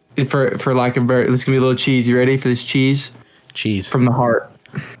for lack of better. This is gonna be a little cheese. You ready for this cheese? Cheese from the heart.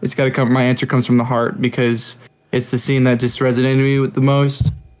 It's got to come. My answer comes from the heart because it's the scene that just resonated with me with the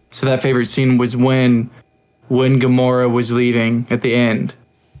most. So that favorite scene was when Gamora was leaving at the end,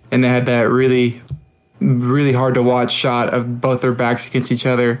 and they had that really, really hard to watch shot of both their backs against each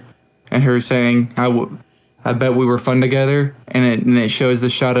other. And her saying, I bet we were fun together. And it shows the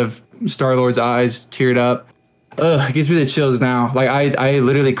shot of Star-Lord's eyes teared up. Ugh, it gives me the chills now. I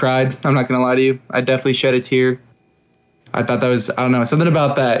literally cried. I'm not going to lie to you. I definitely shed a tear. I thought that was, I don't know, something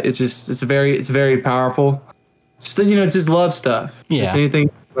about that. It's very powerful. Just, it's just love stuff. Yeah. Just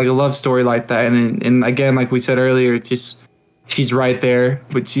anything like a love story like that. And again, like we said earlier, it's just, she's right there,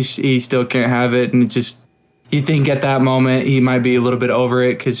 but he still can't have it. And it just, you think at that moment he might be a little bit over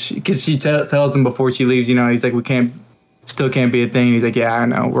it because she tells him before she leaves, he's like, still can't be a thing. He's like, yeah, I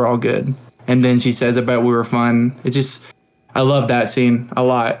know, we're all good. And then she says, I bet we were fun. I love that scene a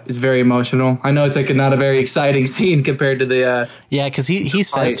lot. It's very emotional. I know it's not a very exciting scene compared to the yeah, because he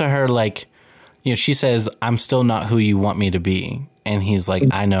says to her she says, I'm still not who you want me to be, and he's like,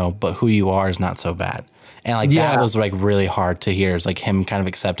 I know, but who you are is not so bad. And that was really hard to hear. It's him kind of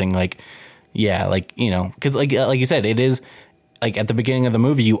accepting because like you said, it is at the beginning of the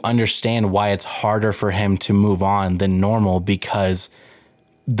movie, you understand why it's harder for him to move on than normal because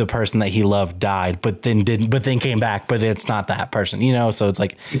the person that he loved died, but then came back, but it's not that person, so it's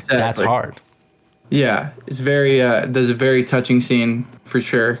exactly. That's hard. Yeah, it's very there's a very touching scene for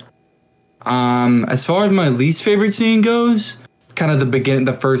sure. As far as my least favorite scene goes, kind of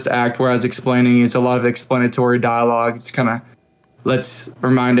the first act where I was explaining, it's a lot of explanatory dialogue. It's kind of let's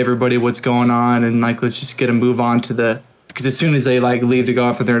remind everybody what's going on and like let's just get a move on to because as soon as they like leave to go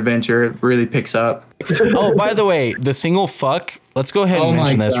off on their adventure, it really picks up. Oh, by the way, the single fuck. Let's go ahead and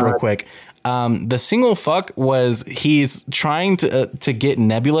mention this real quick. The single fuck was he's trying to get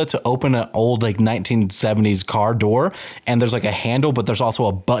Nebula to open an old like 1970s car door, and there's like a handle, but there's also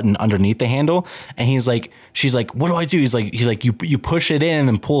a button underneath the handle, and she's like, what do I do? He's like you push it in and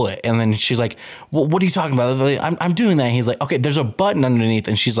then pull it, and then she's like, well, what are you talking about? Like, I'm doing that. And he's like, okay, there's a button underneath,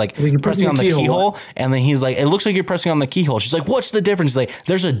 and she's like pressing on the keyhole, and then he's like, it looks like you're pressing on the keyhole. She's like, what's the difference? He's like,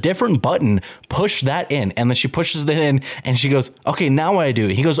 there's a different button. Push that in, and then she pushes it in, and she goes, okay, now what do I do?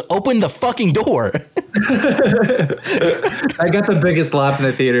 He goes, open the fucking door. I got the biggest laugh in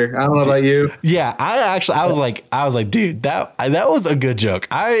the theater. I don't know about you. Yeah, I was like, dude, that was a good joke.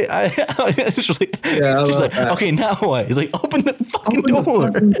 She's like, okay, now what? He's like, open the fucking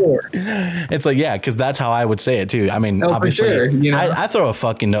door. It's like, yeah, because that's how I would say it too. I mean, obviously, for sure, I throw a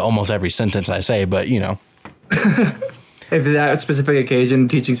fuck into almost every sentence I say, but you know. If that specific occasion,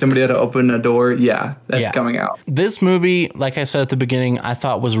 teaching somebody how to open a door, that's coming out. This movie, like I said at the beginning, I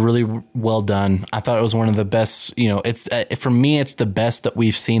thought was really well done. I thought it was one of the best, it's for me, it's the best that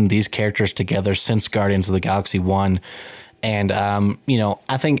we've seen these characters together since Guardians of the Galaxy 1. And,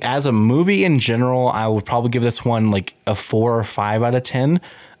 I think as a movie in general, I would probably give this one like a 4 or 5 out of 10.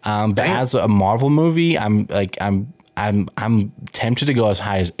 But as a Marvel movie, I'm tempted to go as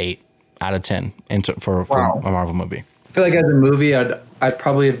high as 8 out of 10 for a Marvel movie. I feel like as a movie, I'd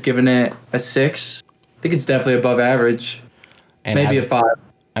probably have given it a 6. I think it's definitely above average. And maybe a 5.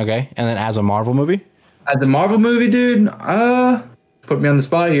 Okay, and then as a Marvel movie? As a Marvel movie, dude, put me on the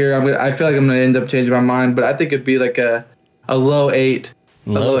spot here. I feel like I'm gonna end up changing my mind, but I think it'd be like a low 8.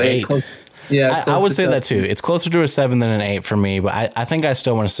 Low 8. Yeah, I would say that too. It's closer to a 7 than an 8 for me, but I think I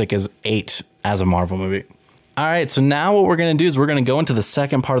still want to stick as 8 as a Marvel movie. All right, so now what we're going to do is we're going to go into the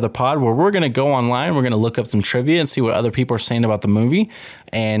second part of the pod where we're going to go online. We're going to look up some trivia and see what other people are saying about the movie.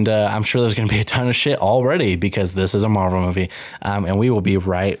 And I'm sure there's going to be a ton of shit already because this is a Marvel movie. And we will be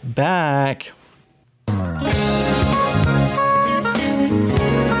right back.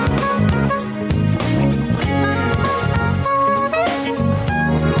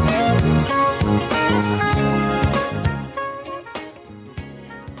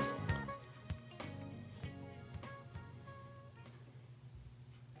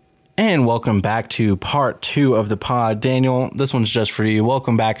 And welcome back to part 2 of the pod. Daniel, this one's just for you.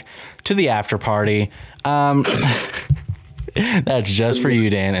 Welcome back to the after party. That's just for you,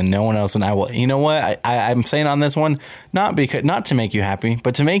 Dan, and no one else. And I will. You know what? I'm saying on this one, not to make you happy,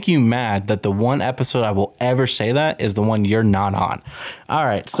 but to make you mad that the one episode I will ever say that is the one you're not on. All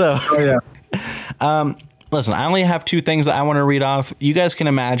right, so. Oh, yeah. Listen, I only have 2 things that I want to read off. You guys can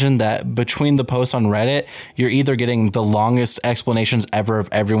imagine that between the posts on Reddit, you're either getting the longest explanations ever of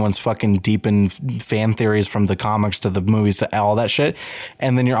everyone's fucking deep in fan theories from the comics to the movies to all that shit.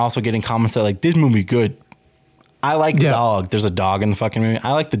 And then you're also getting comments that are like, this movie good. I like dog. There's a dog in the fucking movie.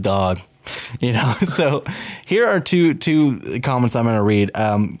 I like the dog. So here are two comments I'm going to read.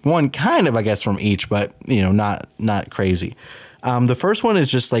 One kind of, I guess, from each, but, not crazy. The first one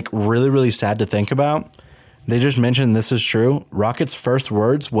is just like really, really sad to think about. They just mentioned this is true. Rocket's first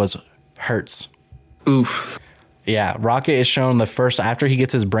words was hurts. Oof. Yeah, Rocket is shown after he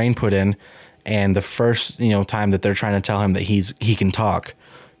gets his brain put in, and the first time that they're trying to tell him that he can talk,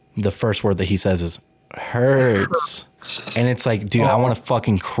 the first word that he says is hurts. And it's like, dude, I want to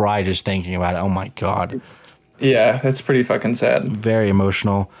fucking cry just thinking about it. Oh my God. Yeah, that's pretty fucking sad. Very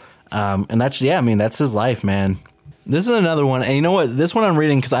emotional. And that's his life, man. This is another one. And you know what? This one I'm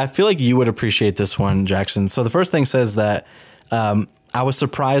reading because I feel like you would appreciate this one, Jackson. So the first thing says that I was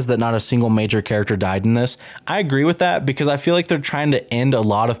surprised that not a single major character died in this. I agree with that because I feel like they're trying to end a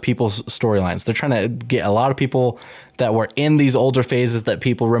lot of people's storylines. They're trying to get a lot of people that were in these older phases that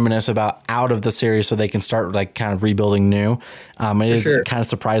people reminisce about out of the series so they can start like kind of rebuilding new. It is kind of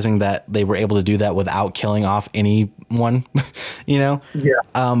surprising that they were able to do that without killing off anyone, Yeah.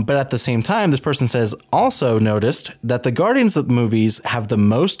 But at the same time, this person says also noticed that the Guardians of movies have the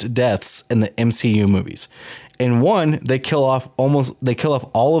most deaths in the MCU movies. In 1, they kill off all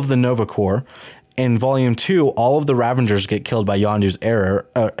of the Nova Corps. In Volume 2, all of the Ravengers get killed by Yondu's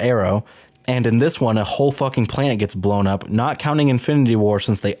arrow. And in this one, a whole fucking planet gets blown up, not counting Infinity War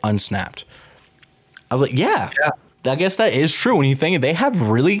since they unsnapped. I was like, yeah. I guess that is true when you think it. They have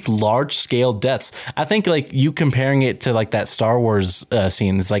really large scale deaths. I think like you comparing it to like that Star Wars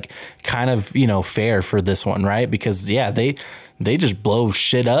scene is like kind of, you know, fair for this one, right? Because yeah, they just blow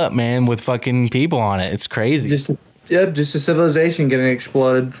shit up, man, with fucking people on it. It's crazy. Just a civilization getting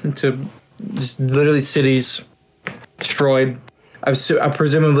exploded into just literally cities destroyed.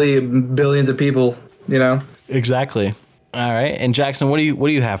 Presumably billions of people, you know. Exactly. All right, and Jackson, what do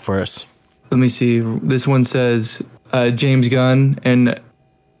you have for us? Let me see. This one says James Gunn and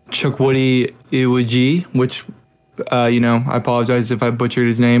Chukwudi Iwuji, which, you know, I apologize if I butchered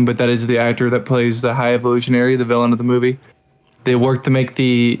his name, but that is the actor that plays the High Evolutionary, the villain of the movie. They worked to make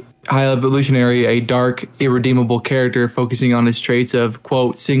the High Evolutionary a dark, irredeemable character focusing on his traits of,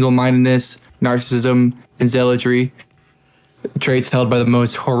 quote, single-mindedness, narcissism, and zealotry, traits held by the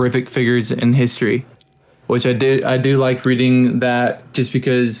most horrific figures in history, which I do like reading that just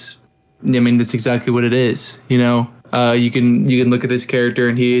because, I mean, that's exactly what it is. You know, you can look at this character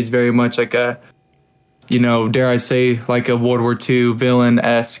and he is very much like a, you know, dare I say, like a World War II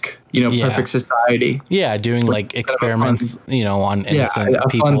villain-esque, you know, perfect society. Yeah, doing like experiments, you know, on innocent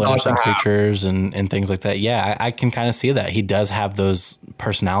people, innocent creatures and things like that. Yeah, I can kind of see that. He does have those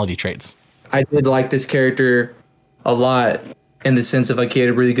personality traits. I did like this character a lot in the sense of like he had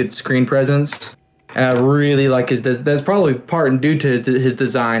a really good screen presence. And I really like his. That's probably part and due to his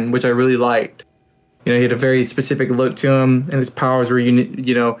design, which I really liked. You know, he had a very specific look to him, and his powers were unique.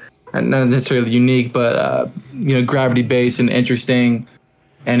 You know, not necessarily unique, but you know, gravity based and interesting.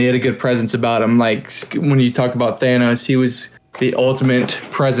 And he had a good presence about him. Like when you talk about Thanos, he was the ultimate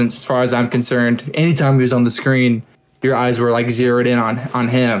presence as far as I'm concerned. Anytime he was on the screen, your eyes were like zeroed in on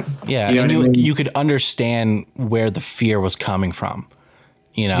him. Yeah, you know, and you could understand where the fear was coming from.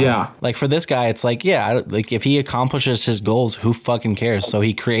 You know, yeah. Like for this guy, it's like, yeah, like if he accomplishes his goals, who fucking cares? So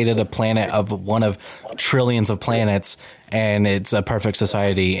he created a planet of one of trillions of planets, and it's a perfect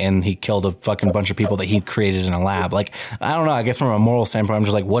society, and he killed a fucking bunch of people that he created in a lab. Like, I don't know. I guess from a moral standpoint, I'm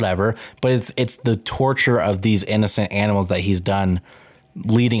just like, whatever. But it's the torture of these innocent animals that he's done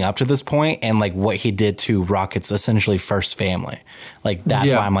leading up to this point, and like what he did to Rocket's essentially first family. Like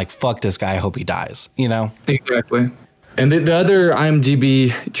that's why I'm like, fuck this guy. I hope he dies. You know? Exactly. And the other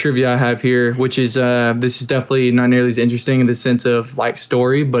IMDb trivia I have here, which is this is definitely not nearly as interesting in the sense of like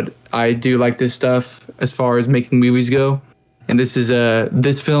story, but I do like this stuff as far as making movies go. And this is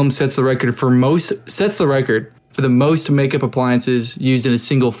this film sets the record for the most makeup appliances used in a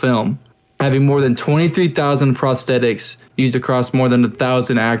single film, having more than 23,000 prosthetics used across more than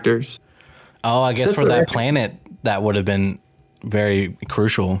 1,000 actors. Oh, I guess for that planet, that would have been very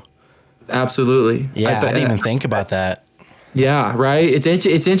crucial. Absolutely. Yeah, I didn't even think about that. Yeah, right. It's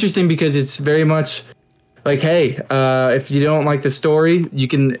interesting because it's very much like, hey, if you don't like the story, you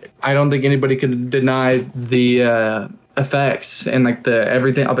can. I don't think anybody can deny the effects and like the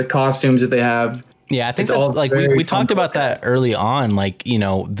everything, all the costumes that they have. Yeah, I think that's like we talked about that early on. Like, you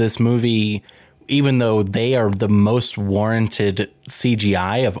know, this movie, even though they are the most warranted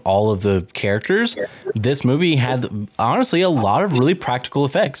CGI of all of the characters, this movie had honestly a lot of really practical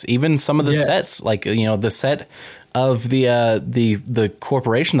effects. Even some of the sets, like, you know, the set of the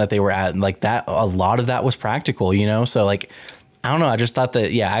corporation that they were at, like that, a lot of that was practical, you know? So like, I don't know. I just thought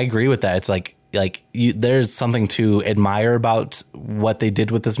that, yeah, I agree with that. It's like there's something to admire about what they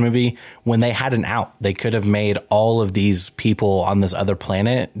did with this movie. When they had an out, they could have made all of these people on this other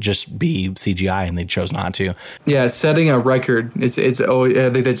planet just be CGI, and they chose not to. Yeah, setting a record. It's always, I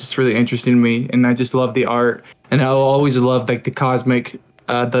think that's just really interesting to me, and I just love the art, and I always love like the cosmic,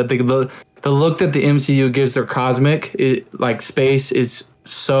 the look that the MCU gives their cosmic, like space, is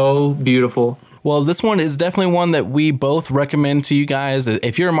so beautiful. Well, this one is definitely one that we both recommend to you guys.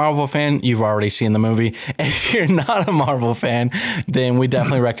 If you're a Marvel fan, you've already seen the movie. If you're not a Marvel fan, then we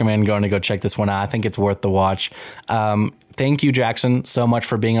definitely recommend going to go check this one out. I think it's worth the watch. Thank you, Jackson, so much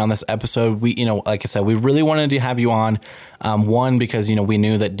for being on this episode. We, you know, like I said, we really wanted to have you on. One, because, you know, we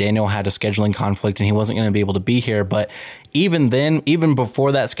knew that Daniel had a scheduling conflict and he wasn't going to be able to be here. But even then, even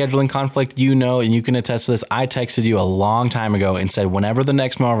before that scheduling conflict, you know, and you can attest to this, I texted you a long time ago and said, whenever the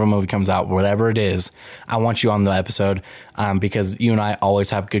next Marvel movie comes out, whatever it is, I want you on the episode, because you and I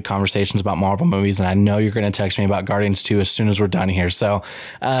always have good conversations about Marvel movies. And I know you're going to text me about Guardians 2 as soon as we're done here. So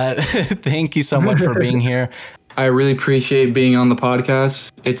thank you so much for being here. I really appreciate being on the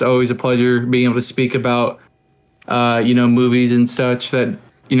podcast. It's always a pleasure being able to speak about, you know, movies and such that,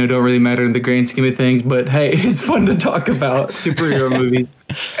 you know, don't really matter in the grand scheme of things. But hey, it's fun to talk about superhero movies.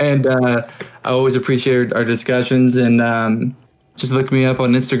 And I always appreciate our discussions. And just look me up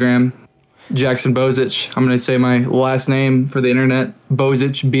on Instagram, Jackson Bozich. I'm going to say my last name for the internet,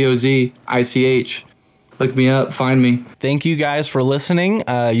 Bozich, Bozich. Look me up. Find me. Thank you guys for listening.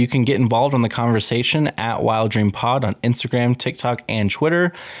 You can get involved in the conversation at Wild Dream Pod on Instagram, TikTok, and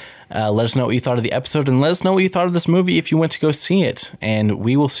Twitter. Let us know what you thought of the episode, and let us know what you thought of this movie if you went to go see it. And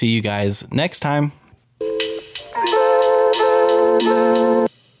we will see you guys next time.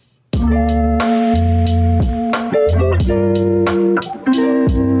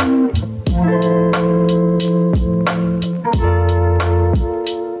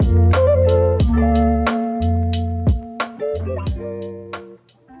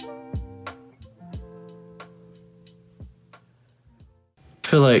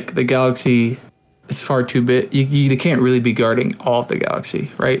 I feel like the galaxy is far too big. They can't really be guarding all of the galaxy,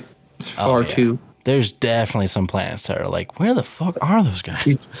 right? It's far too. There's definitely some planets that are like, where the fuck are those guys?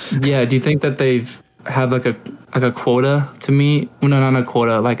 Do you think that they've have like a quota to meet? Well, no, not a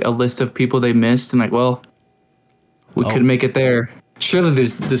quota, like a list of people they missed, and like, well, we could make it there. Surely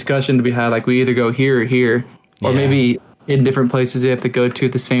there's discussion to be had. Like, we either go here or here, or maybe in different places they have to go to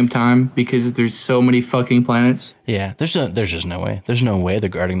at the same time because there's so many fucking planets. Yeah, there's just no way. There's no way they're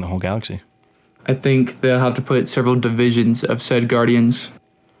guarding the whole galaxy. I think they'll have to put several divisions of said guardians.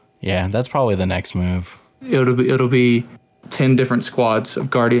 Yeah, that's probably the next move. It'll be 10 different squads of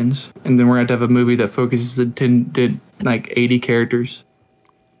guardians, and then we're going to have a movie that focuses on 80 characters.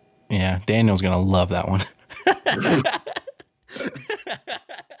 Yeah, Daniel's going to love that one.